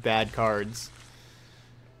bad cards.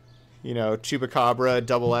 You know, Chupacabra,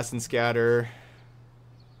 Double Essence Scatter,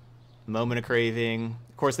 Moment of Craving.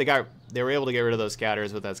 Of course, they were able to get rid of those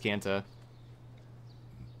scatters with that Scanta.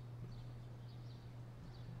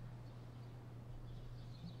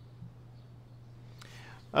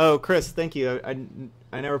 Oh, Chris, thank you.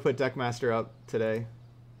 I never put Deckmaster up today.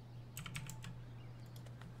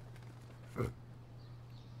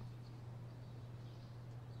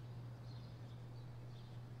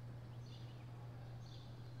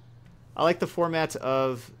 I like the format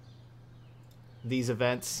of these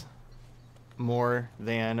events more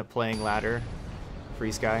than playing ladder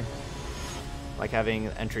free sky. Like having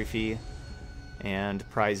entry fee and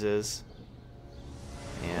prizes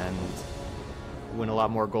and win a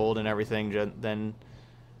lot more gold and everything than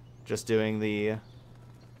just doing the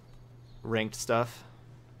ranked stuff.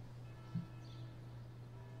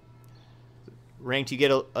 Ranked, you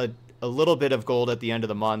get a little bit of gold at the end of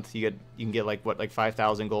the month. You can get like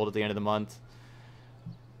 5,000 gold at the end of the month.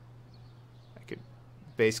 I could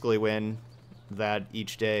basically win that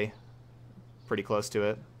each day, pretty close to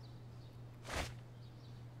it.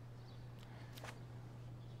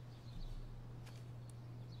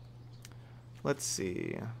 Let's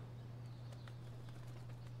see.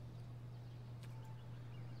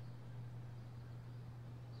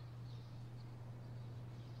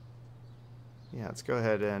 Yeah, let's go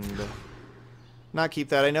ahead and not keep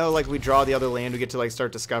that. I know, like, we draw the other land, we get to, like,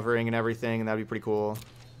 start discovering and everything, and that'd be pretty cool.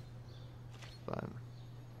 But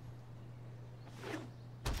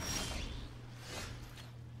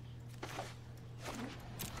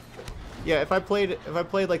yeah, if I played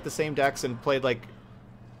like the same decks and played like,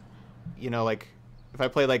 you know, like if I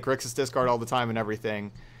played like Grixis discard all the time and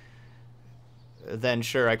everything, then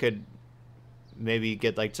sure, I could maybe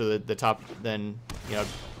get like to the top, then, you know,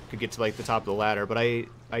 could get to like the top of the ladder. But I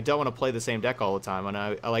don't want to play the same deck all the time, and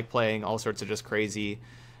I like playing all sorts of just crazy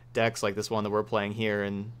decks like this one that we're playing here,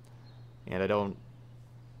 and I don't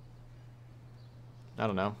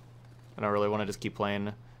know. I don't really want to just keep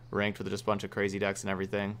playing ranked with just a bunch of crazy decks and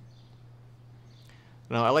everything.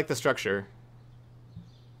 No, I like the structure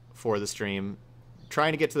for the stream.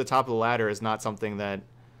 Trying to get to the top of the ladder is not something that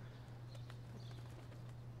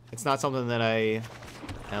it's not something that I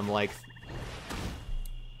am like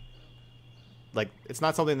it's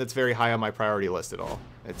not something that's very high on my priority list at all.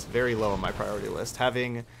 It's very low on my priority list.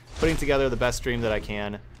 Putting together the best stream that I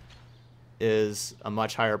can is a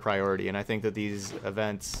much higher priority, and I think that these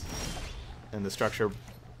events and the structure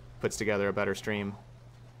puts together a better stream,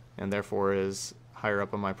 and therefore is higher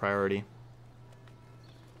up on my priority.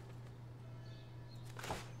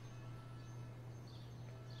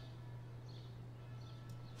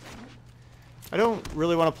 I don't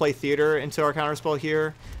really want to play Theater into our counterspell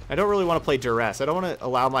here. I don't really want to play Duress. I don't want to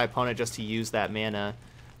allow my opponent just to use that mana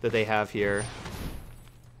that they have here.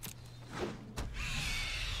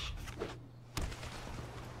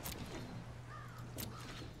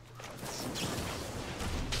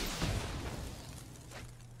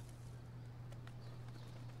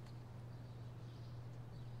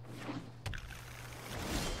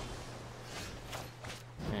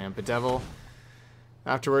 And Bedevil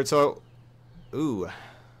afterwards. So, ooh.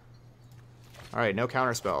 Alright, no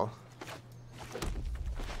counterspell.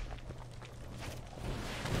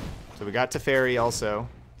 So we got Teferi also.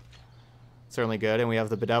 Certainly good. And we have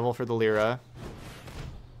the Bedevil for the Lyra.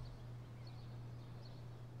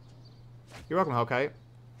 You're welcome, Hellkite.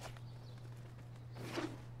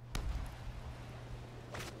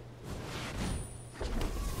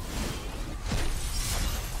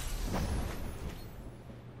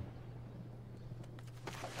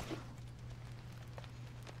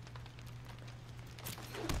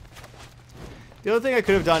 The other thing I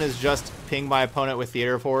could have done is just ping my opponent with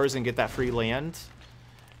Theater of Horrors and get that free land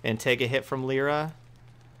and take a hit from Lyra,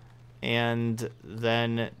 and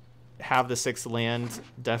then have the 6th land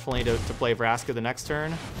definitely to play Vraska the next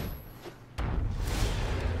turn.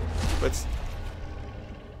 But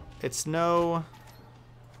it's no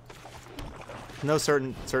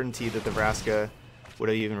certainty that the Vraska would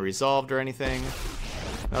have even resolved or anything.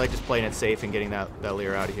 I like just playing it safe and getting that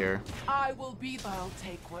Lyra out of here. I will be. I'll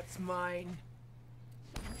take what's mine.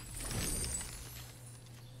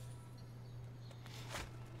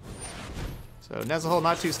 So Nezahal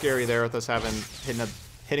not too scary there with us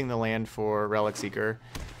hitting the land for Relic Seeker.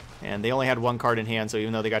 And they only had 1 card in hand, so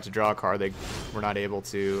even though they got to draw a card, they were not able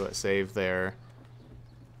to save their,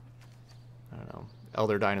 I don't know,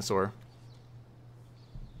 Elder Dinosaur.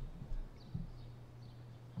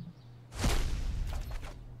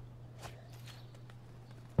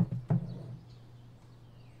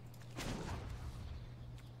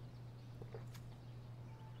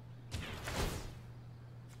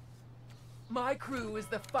 My crew is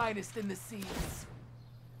the finest in the seas.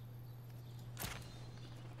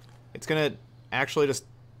 It's gonna actually just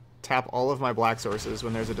tap all of my black sources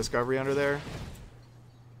when there's a discovery under there.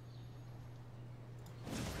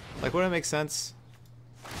 Like, wouldn't it make sense?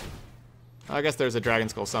 I guess there's a Dragon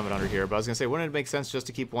Skull Summit under here, but I was gonna say, wouldn't it make sense just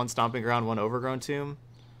to keep 1 Stomping Ground, 1 Overgrown Tomb?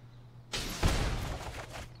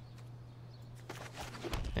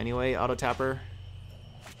 Anyway, Auto Tapper.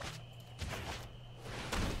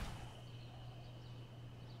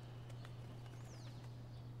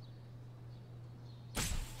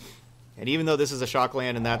 And even though this is a shock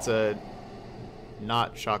land and that's a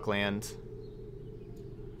not shock land,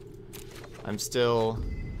 I'm still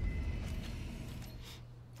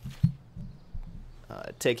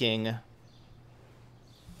taking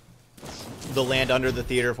the land under the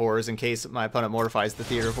Theater of Horrors in case my opponent mortifies the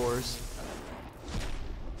Theater of Horrors.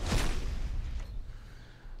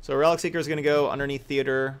 So Relic Seeker is going to go underneath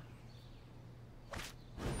Theater.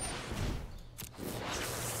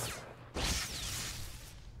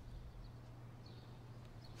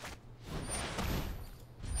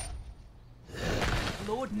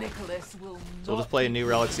 Lord Nicholas will So not we'll just play a new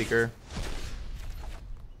Relic Seeker.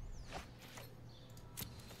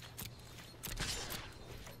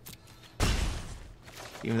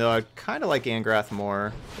 Even though I kind of like Angrath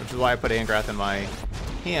more, which is why I put Angrath in my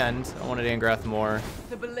hand. I wanted Angrath more.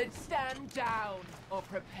 The Belid stand down or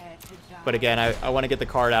prepare to die. But again, I want to get the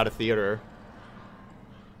card out of Theater.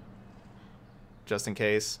 Just in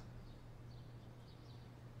case.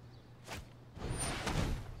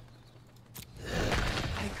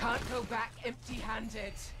 I can't go back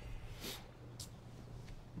empty-handed.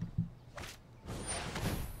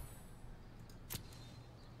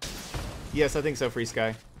 Yes, I think so, Free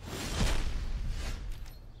Sky.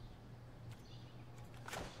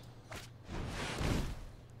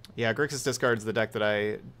 Yeah, Grixis Discard's the deck that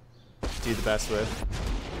I do the best with.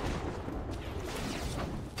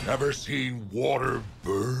 Never seen water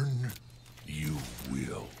burn? You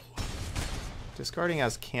will. Discarding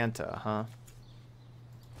as Kanta, huh?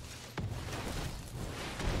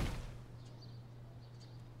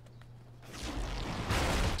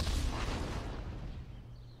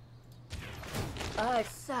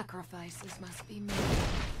 Sacrifices must be made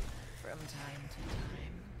from time to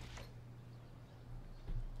time.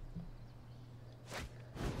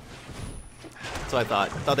 That's what I thought.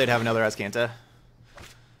 Thought they'd have another Azcanta.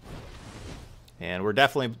 And we're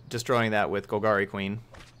definitely destroying that with Golgari Queen.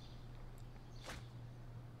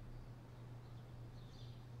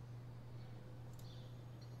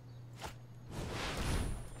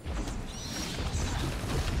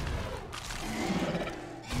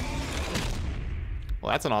 Well,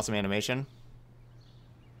 that's an awesome animation.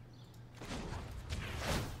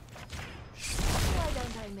 Why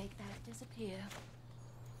don't I make that disappear?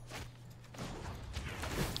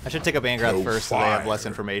 I should take up Angrath No first so they have less fire,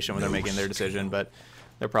 information when they're no making their skill. decision, but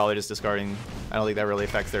they're probably just discarding. I don't think that really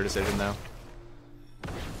affects their decision, though.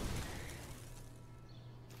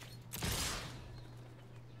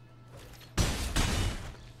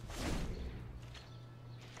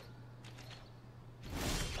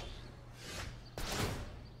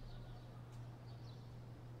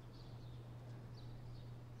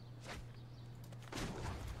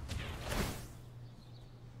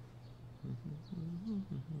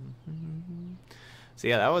 So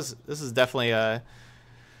yeah, this is definitely a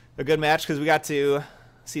good match because we got to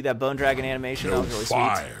see that Bone Dragon animation. That No was really sweet.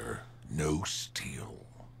 fire, no steel.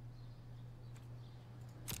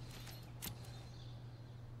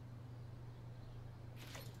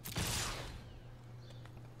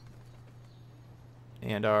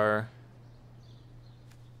 And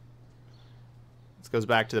this goes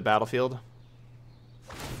back to the battlefield.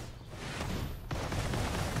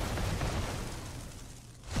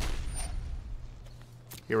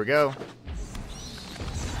 Here we go.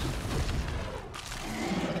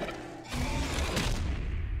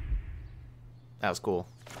 That was cool.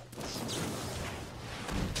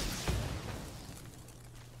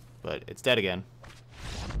 But it's dead again.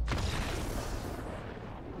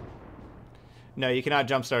 No, you cannot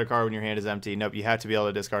jumpstart a card when your hand is empty. Nope, you have to be able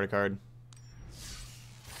to discard a card.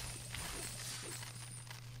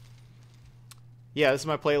 Yeah, this is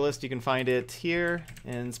my playlist. You can find it here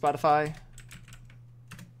in Spotify.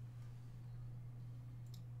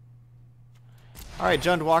 Alright,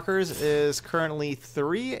 Jund Walkers is currently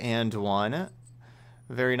 3-1.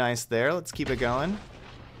 Very nice there. Let's keep it going.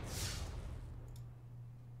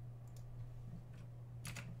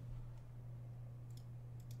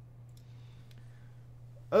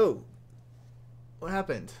 Oh. What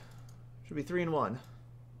happened? Should be 3-1.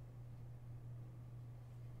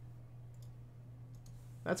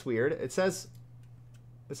 That's weird. It says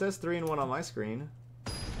 3-1 on my screen.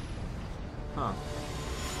 Huh.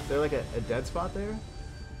 Is there like a dead spot there?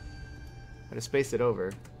 I just spaced it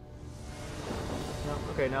over. No,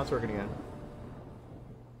 okay, now it's working again.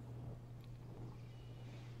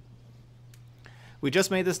 We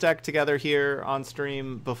just made this deck together here on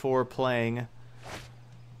stream before playing.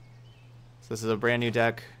 So this is a brand new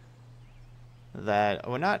deck that I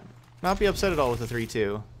would not be upset at all with a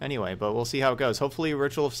 3-2 anyway, but we'll see how it goes. Hopefully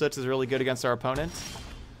Ritual of Sits is really good against our opponent.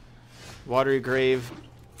 Watery Grave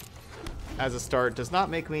as a start does not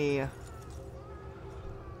make me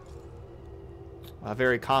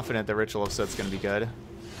very confident that Ritual of Sit's going to be good.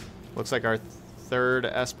 Looks like our third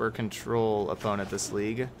Esper Control opponent this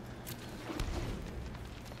league.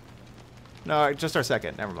 No, just our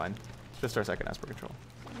second. Never mind. Just our second Esper Control.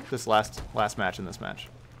 This last match in this match.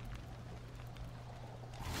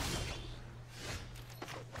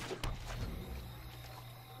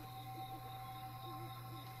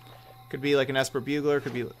 Could be like an Esper Bugler,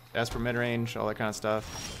 could be Esper midrange, all that kind of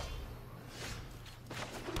stuff.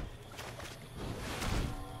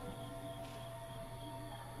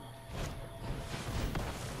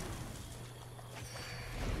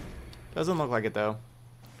 Doesn't look like it though.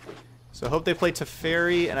 So I hope they play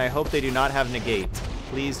Teferi, and I hope they do not have Negate.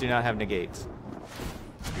 Please do not have Negate.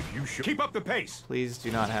 If you should keep up the pace. Please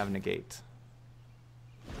do not have Negate.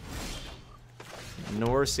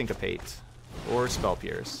 Nor Syncopate. Or Spell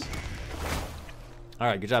Pierce.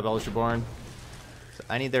 Alright, good job, Eldritch Reborn. So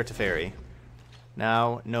I need their Teferi.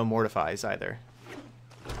 Now, no Mortifies either.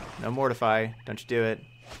 No Mortify. Don't you do it.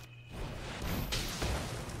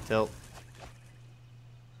 Tilt.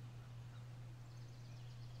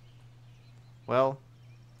 Well.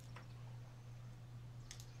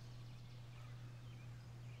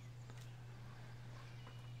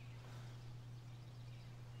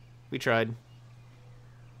 We tried.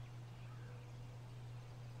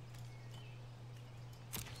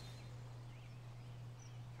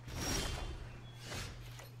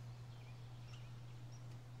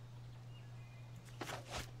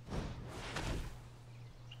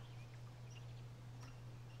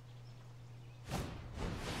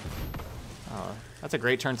 That's a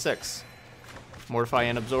great turn 6. Mortify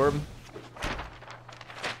and Absorb.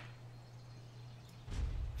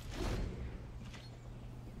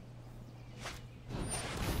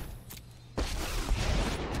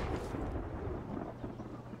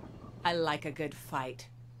 I like a good fight.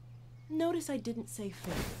 Notice I didn't say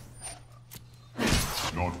fair.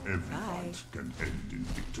 Not every fight can end in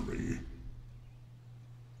victory.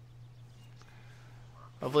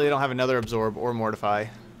 Hopefully they don't have another Absorb or Mortify.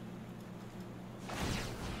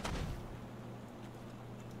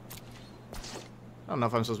 I don't know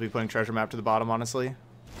if I'm supposed to be putting treasure map to the bottom, honestly.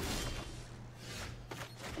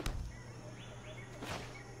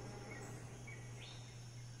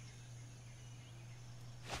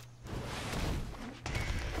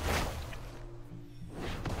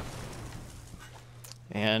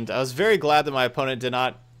 And I was very glad that my opponent did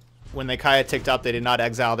not, when they Kaya ticked up, they did not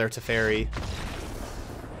exile their Teferi.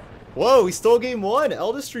 Whoa, we stole game one!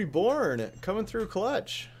 Eldest Reborn coming through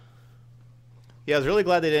clutch. Yeah, I was really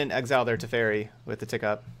glad they didn't exile their Teferi with the tick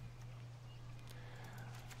up.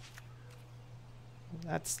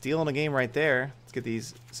 That's stealing a game right there. Let's get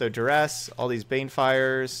these. So Duress, all these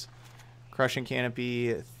Banefires, Crushing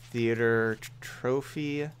Canopy, Theater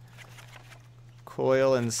Trophy,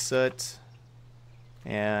 Coil and Soot,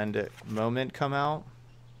 and Moment come out.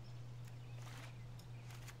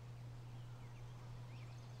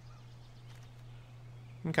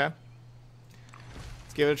 Okay.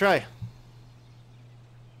 Let's give it a try.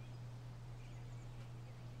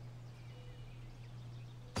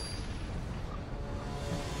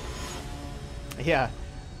 Yeah.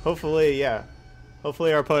 Hopefully, yeah.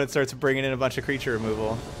 Hopefully our opponent starts bringing in a bunch of creature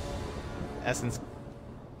removal. Essence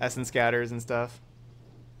scatters and stuff.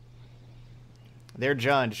 They're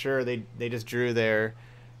Jund, sure, they just drew their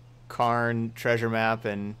Karn treasure map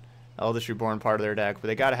and Eldest Reborn part of their deck, but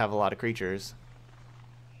they gotta have a lot of creatures.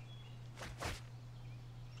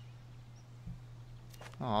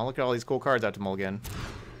 Oh, look at all these cool cards out to mulligan.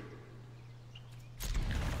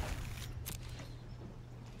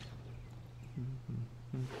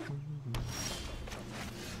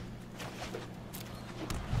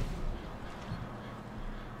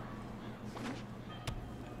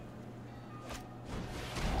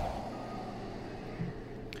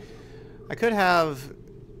 I could have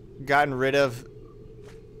gotten rid of...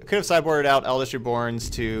 I could have sideboarded out Eldest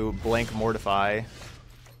Reborns to blank Mortify.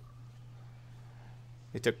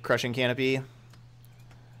 They took Crushing Canopy.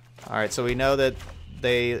 Alright, so we know that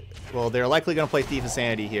they... Well, they're likely going to play Thief of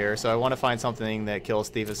Sanity here, so I want to find something that kills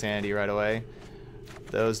Thief of Sanity right away.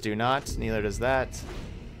 Those do not. Neither does that.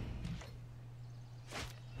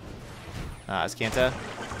 Azcanta.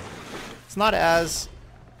 It's not as...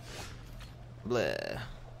 Bleh.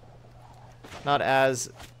 Not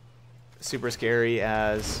as super scary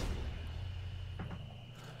as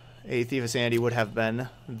a Thief of Sanity would have been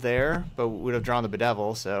there, but would have drawn the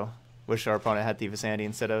Bedevil, so wish our opponent had Thief of Sanity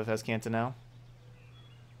instead of Azcanta now.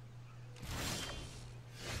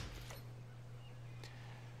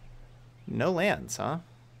 No lands, huh?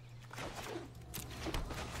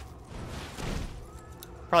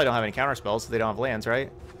 Probably don't have any counter spells, so they don't have lands,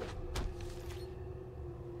 right?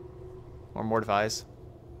 Or Mortifies.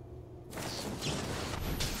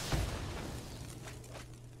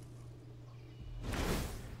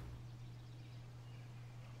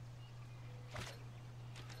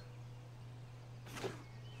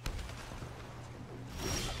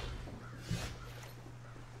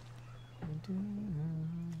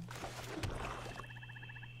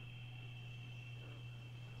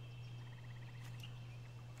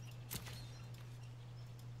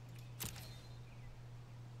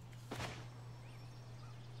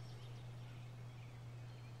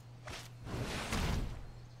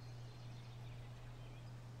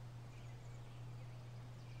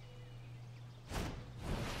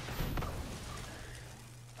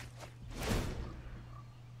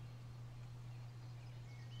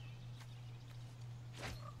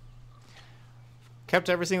 Kept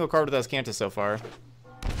every single card with Azcanta so far.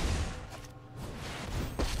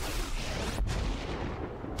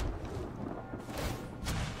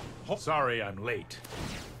 Sorry I'm late.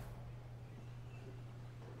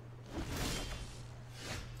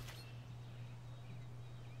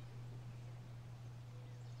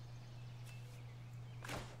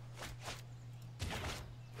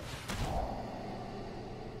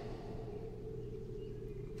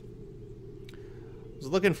 I was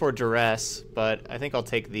looking for Duress, but I think I'll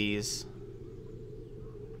take these.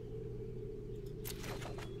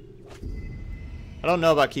 I don't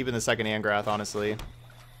know about keeping the second Angrath, honestly.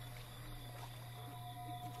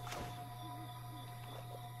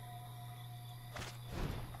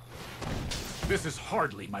 This is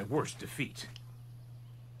hardly my worst defeat.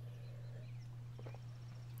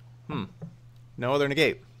 No other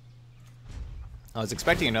negate. I was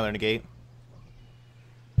expecting another negate.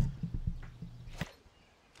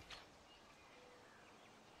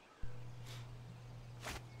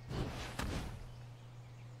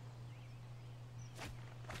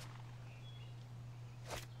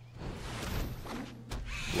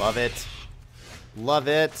 Love it. Love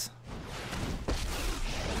it.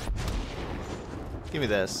 Give me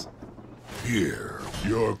this. Here,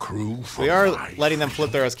 your crew for We are life. letting them flip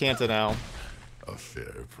their Ascanta now A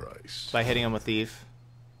fair price. by hitting them with Thief.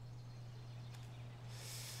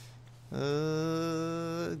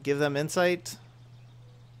 Give them Insight.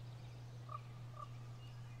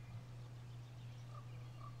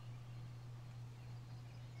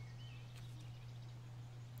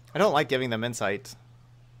 I don't like giving them Insight.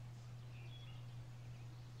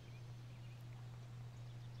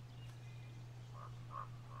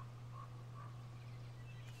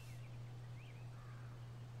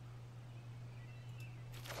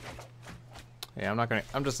 Yeah,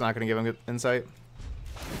 I'm just not gonna give him Insight.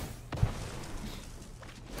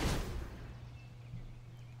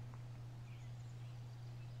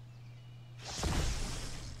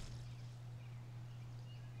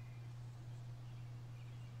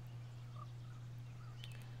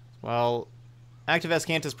 Well, Active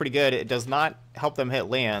Ascanta is pretty good. It does not help them hit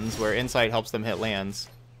lands, where Insight helps them hit lands.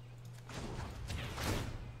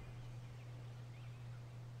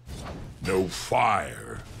 No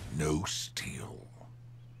fire, no steel.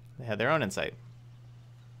 They had their own Insight.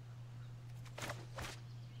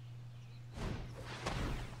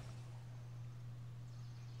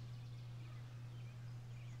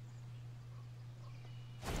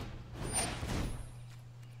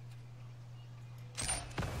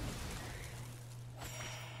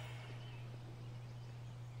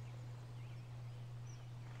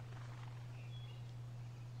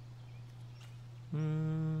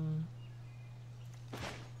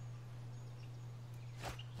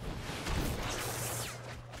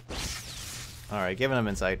 Alright, giving them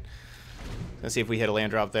Insight. Let's see if we hit a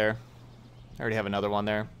land drop there. I already have another one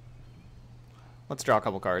there. Let's draw a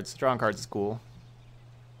couple cards. Drawing cards is cool.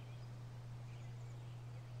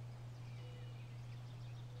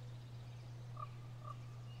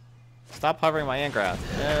 Stop hovering my Angrath.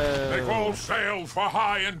 Make No. all sail for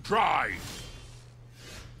high and dry.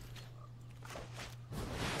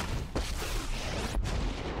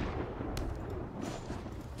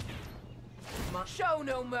 Show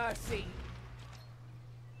no mercy.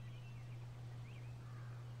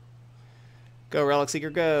 Go, Relic Seeker,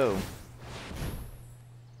 go.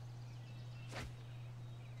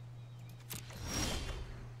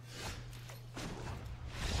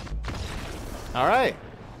 Alright.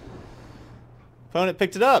 Opponent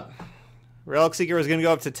picked it up. Relic Seeker was going to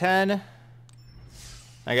go up to 10.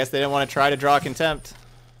 I guess they didn't want to try to draw Contempt.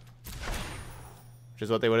 Which is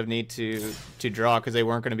what they would have need to draw, because they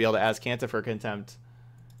weren't going to be able to Ascanta for Contempt.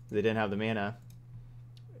 They didn't have the mana.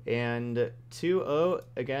 And 2-0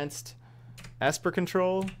 against Esper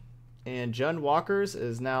Control. And Jund Walkers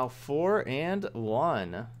is now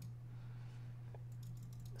 4-1.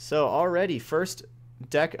 So already, first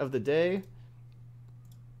deck of the day.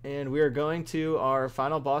 And we are going to our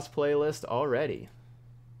final boss playlist already.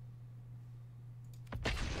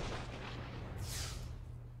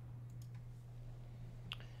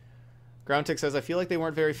 Groundtick says, I feel like they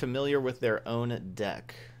weren't very familiar with their own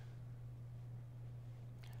deck.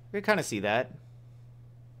 We can kind of see that.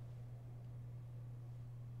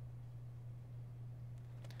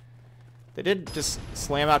 They did just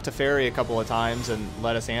slam out Teferi a couple of times and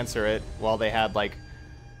let us answer it while they had, like,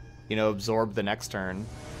 you know, absorb the next turn.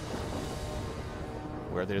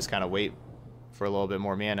 Where they just kind of wait for a little bit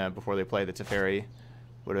more mana before they play the Teferi.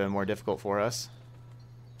 Would have been more difficult for us.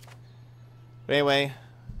 But anyway,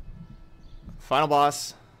 final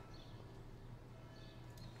boss.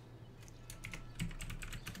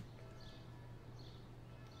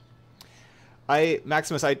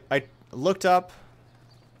 Maximus, I looked up.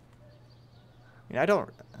 I mean, I don't.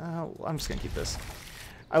 I'm just gonna keep this.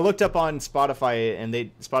 I looked up on Spotify, and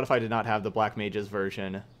Spotify did not have the Black Mages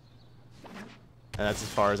version, and that's as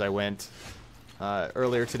far as I went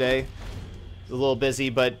earlier today. It was a little busy,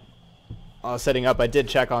 but setting up, I did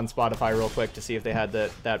check on Spotify real quick to see if they had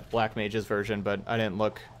that Black Mages version, but I didn't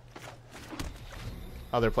look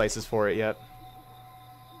other places for it yet.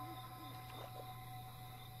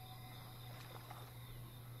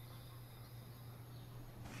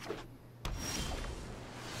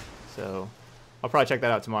 So I'll probably check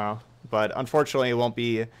that out tomorrow, but unfortunately it won't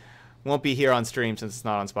be here on stream since it's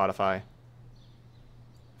not on Spotify.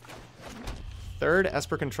 Third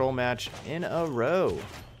Esper Control match in a row.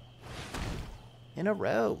 In a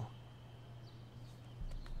row.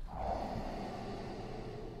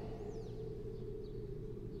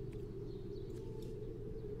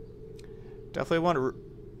 Definitely want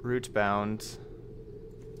root bound.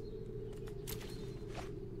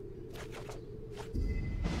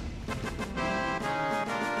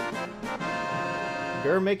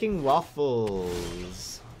 We're making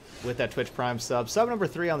waffles with that Twitch Prime sub. Sub number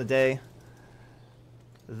 3 on the day.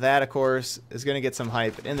 That, of course, is going to get some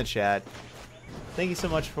hype in the chat. Thank you so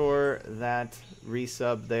much for that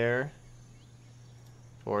resub there.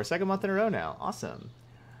 For a second month in a row now. Awesome.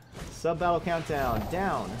 Sub battle countdown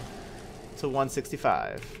down to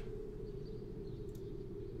 165.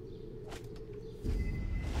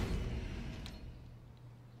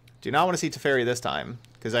 Do not want to see Teferi this time,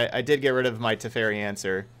 because I did get rid of my Teferi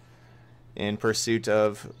answer in pursuit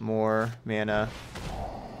of more mana.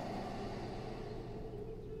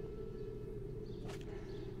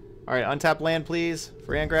 Alright, untap land, please,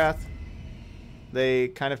 for Angrath. They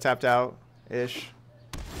kind of tapped out-ish.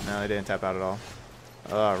 No, they didn't tap out at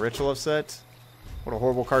all. Ritual of Set. What a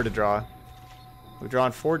horrible card to draw. We've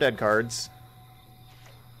drawn 4 dead cards.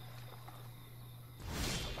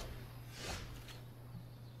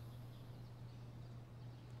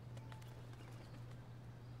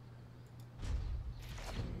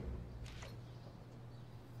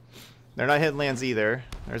 They're not hitting lands either.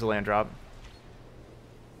 There's a land drop.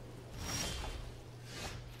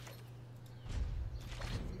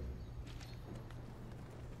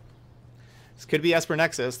 This could be Esper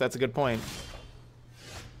Nexus. That's a good point.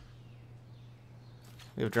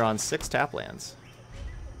 We've drawn 6 tap lands.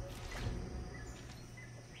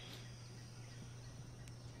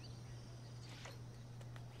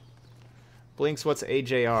 Blinks, what's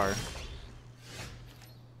AJR?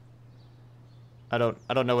 I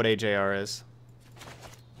don't know what AJR is.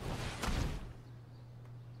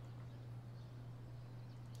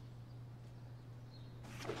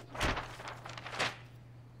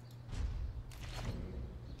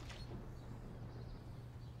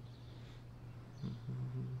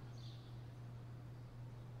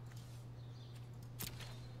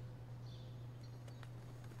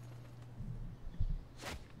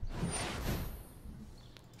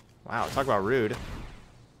 Wow, talk about rude.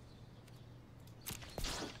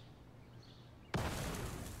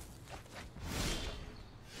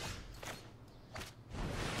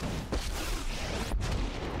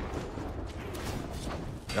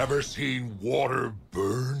 Ever seen water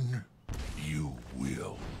burn? You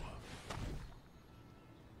will.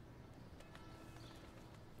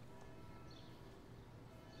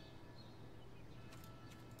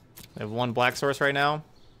 I have 1 black source right now.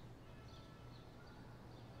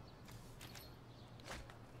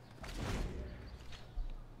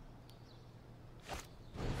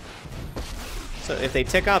 So if they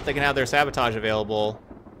tick up, they can have their sabotage available.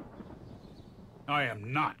 I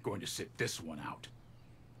am not going to sit this one out.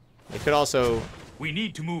 They could also... We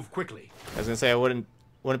need to move quickly. I was gonna say I wouldn't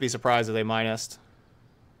be surprised if they minused.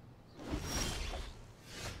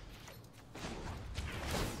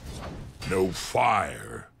 No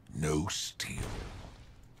fire, no steel.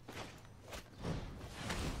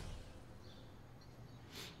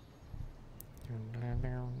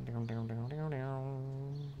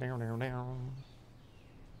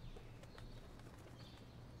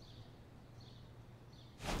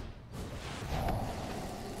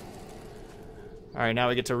 Alright, now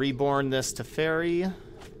we get to reborn this Teferi.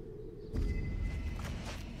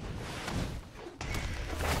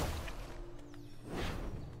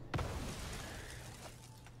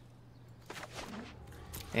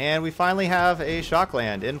 And we finally have a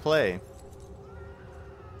Shockland in play.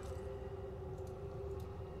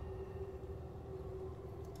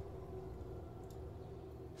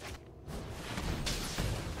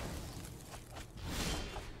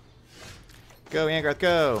 Go, Angrath,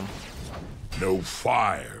 go! No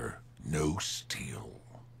fire, no steel.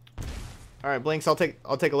 All right, Blinks. I'll take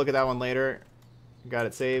a look at that one later. Got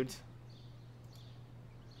it saved.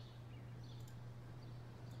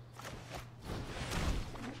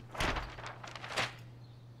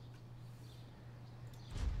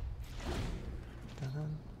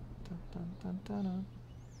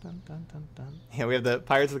 Yeah, we have the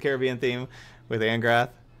Pirates of the Caribbean theme with Angrath.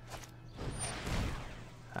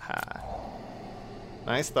 Haha.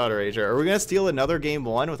 Nice Thought Rager. Are we gonna steal another game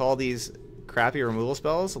 1 with all these crappy removal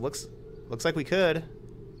spells? It looks like we could.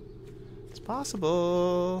 It's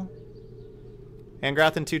possible.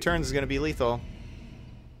 Angrath in 2 turns is gonna be lethal.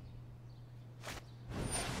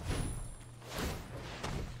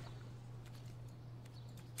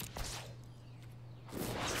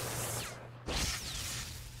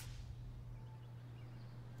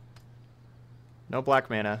 No black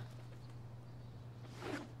mana.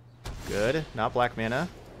 Good, not black mana.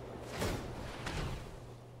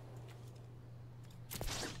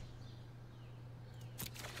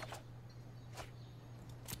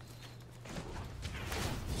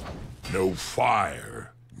 No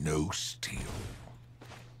fire, no steel.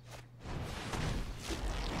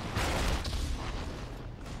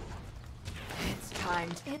 It's time.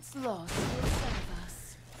 It's lost. Will serve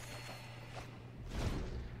us.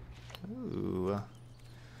 Ooh.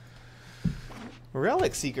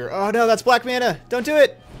 Relic Seeker. Oh no, that's black mana. Don't do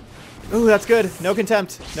it. Ooh, that's good. No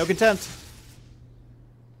contempt. No contempt.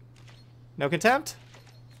 No contempt?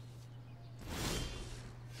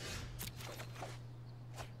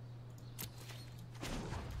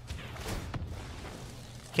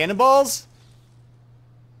 Cannonballs?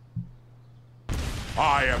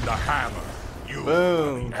 I am the hammer. You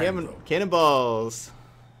Boom. are the anvil. Cannonballs.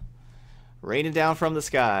 Raining down from the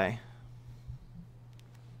sky.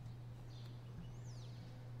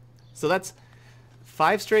 So that's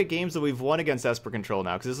 5 straight games that we've won against Esper Control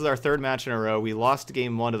now, because this is our 3rd match in a row. We lost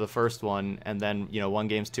game 1 of the first one, and then, you know, won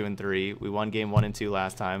games 2 and 3. We won game 1 and 2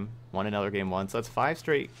 last time, won another game 1. So that's 5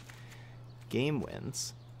 straight game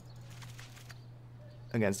wins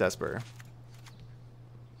against Esper.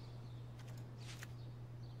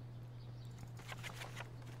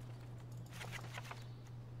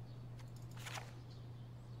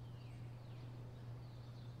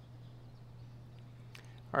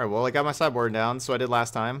 Alright, well, I got my sideboard down, so I did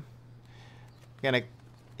last time. Again,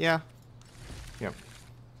 yeah. Yep.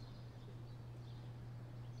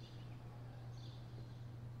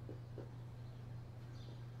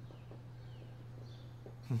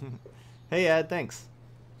 Hey, Ed, thanks.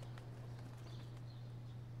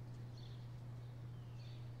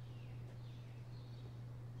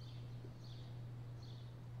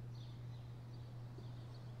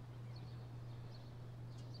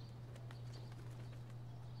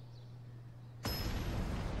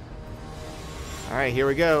 All right, here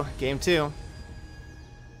we go. Game 2.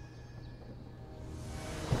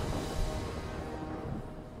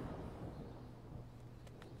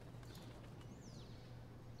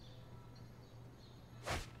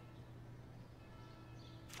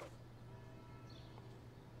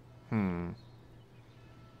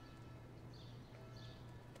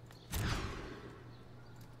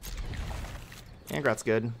 Angrat's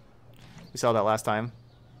good. We saw that last time.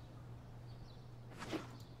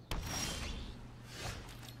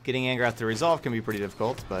 Getting Angrath to resolve can be pretty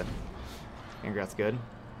difficult, but Angrath's good.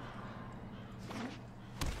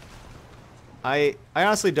 I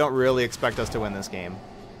honestly don't really expect us to win this game,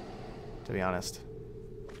 to be honest.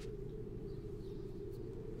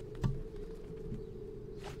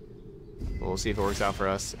 We'll see if it works out for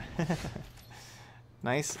us.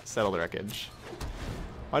 Nice, settle the wreckage.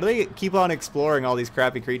 Why do they keep on exploring all these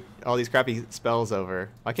crappy spells over?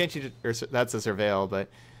 Why can't you? Or that's a surveil, but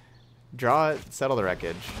draw it, settle the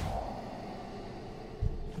wreckage.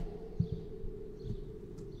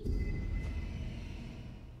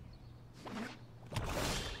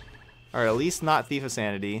 All right, at least not Thief of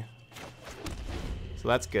Sanity, so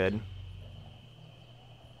that's good.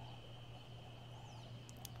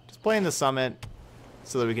 Just playing the Summit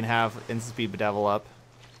so that we can have instant speed Bedevil up.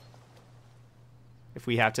 If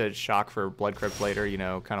we have to shock for Blood Crypt later, you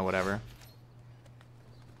know, kind of whatever.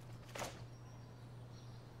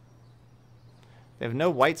 They have no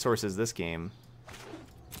white sources this game.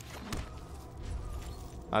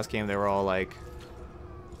 Last game they were all like,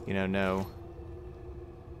 you know, no.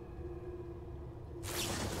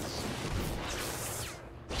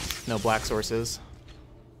 No black sources.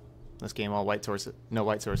 This game all white sources, no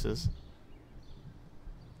white sources.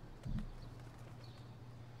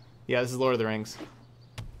 Yeah, this is Lord of the Rings.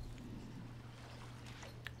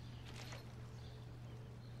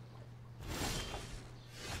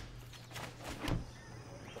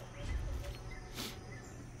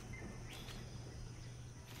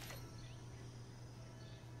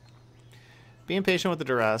 Being patient with the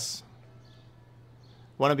duress.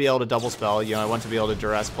 Want to be able to double spell. You know, I want to be able to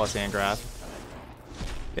duress plus Angrath.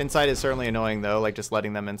 Insight is certainly annoying though, like just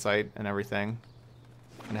letting them insight and everything,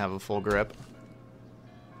 and have a full grip.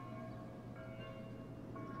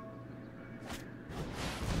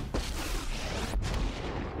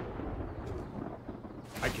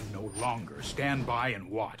 I can no longer stand by and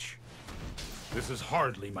watch. This is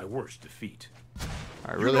hardly my worst defeat.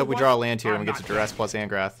 I really hope we draw a land here and we get to duress plus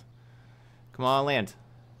Angrath. Come on, land.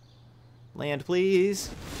 Land,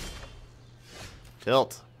 please.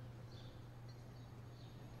 Tilt.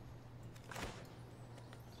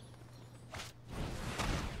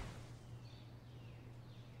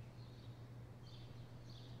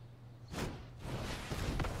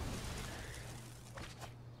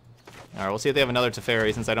 Alright, we'll see if they have another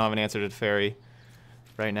Teferi, since I don't have an answer to Teferi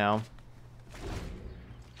right now.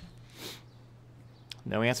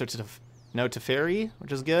 No answer to no Teferi,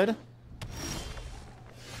 which is good.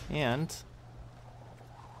 And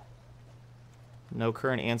no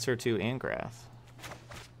current answer to Angrath.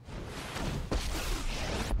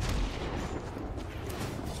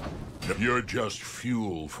 You're just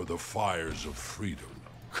fuel for the fires of freedom,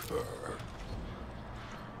 cur.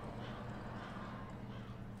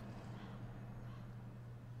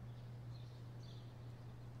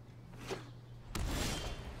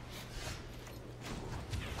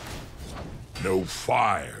 No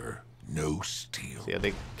fire, no steel. So yeah,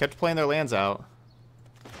 they kept playing their lands out.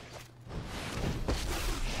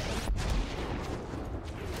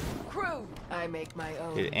 Crew, I make my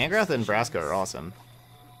own. Dude, Angrath and Braska are awesome.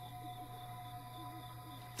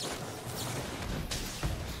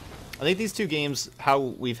 I think these two games, how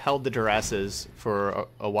we've held the duresses for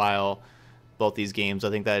a while, both these games, I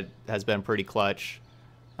think that has been pretty clutch.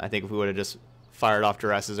 I think if we would have just fired off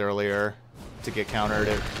duresses earlier to get countered,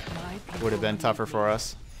 it would have been tougher for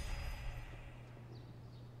us.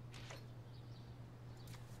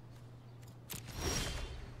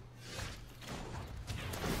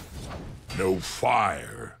 No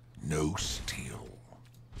fire, no steel.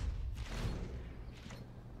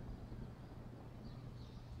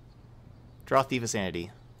 Draw Thief of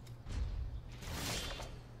Sanity.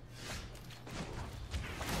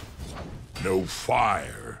 No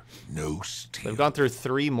fire, no steel. They've gone through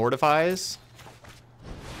 3 Mortifies.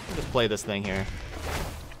 We'll just play this thing here.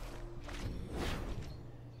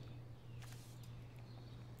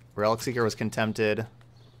 Relic Seeker was contempted,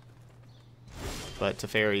 but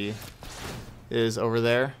Teferi is over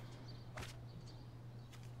there.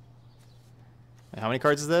 How many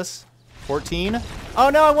cards is this? 14? Oh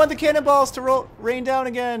no, I want the cannonballs to rain down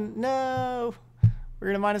again. No.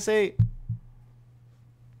 We're gonna -8.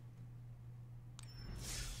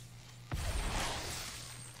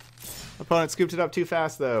 Opponent scooped it up too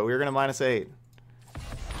fast though. We were gonna -8.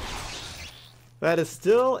 That is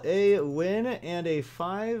still a win and a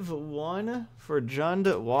 5-1 for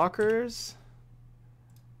Jund Walkers.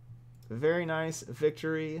 Very nice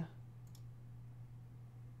victory.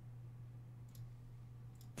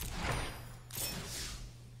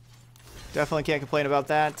 Definitely can't complain about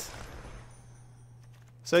that.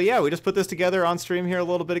 So yeah, we just put this together on stream here a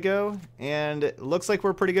little bit ago, and it looks like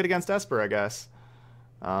we're pretty good against Esper, I guess.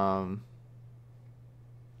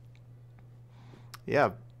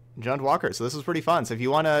 Yeah, Jund Walker. So this was pretty fun. So if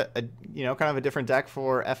you want a you know, kind of a different deck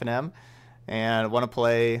for F&M and want to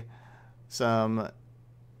play some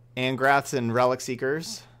Angraths and Relic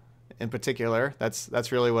Seekers in particular,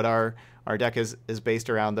 that's really what our deck is based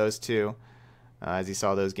around, those two. As you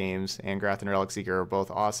saw, those games, Angrath and Relic Seeker are both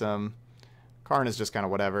awesome. Karn is just kind of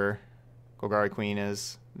whatever. Golgari Queen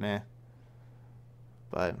is meh.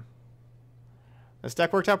 But this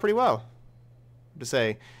deck worked out pretty well. To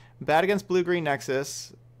say, bad against Blue-Green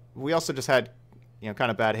Nexus. We also just had, you know, kind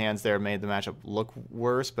of bad hands there, made the matchup look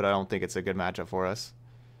worse, but I don't think it's a good matchup for us.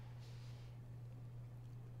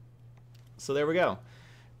 So there we go.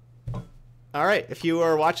 All right, if you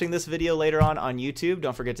are watching this video later on YouTube,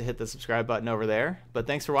 don't forget to hit the subscribe button over there. But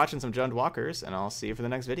thanks for watching some Jund Walkers, and I'll see you for the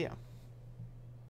next video.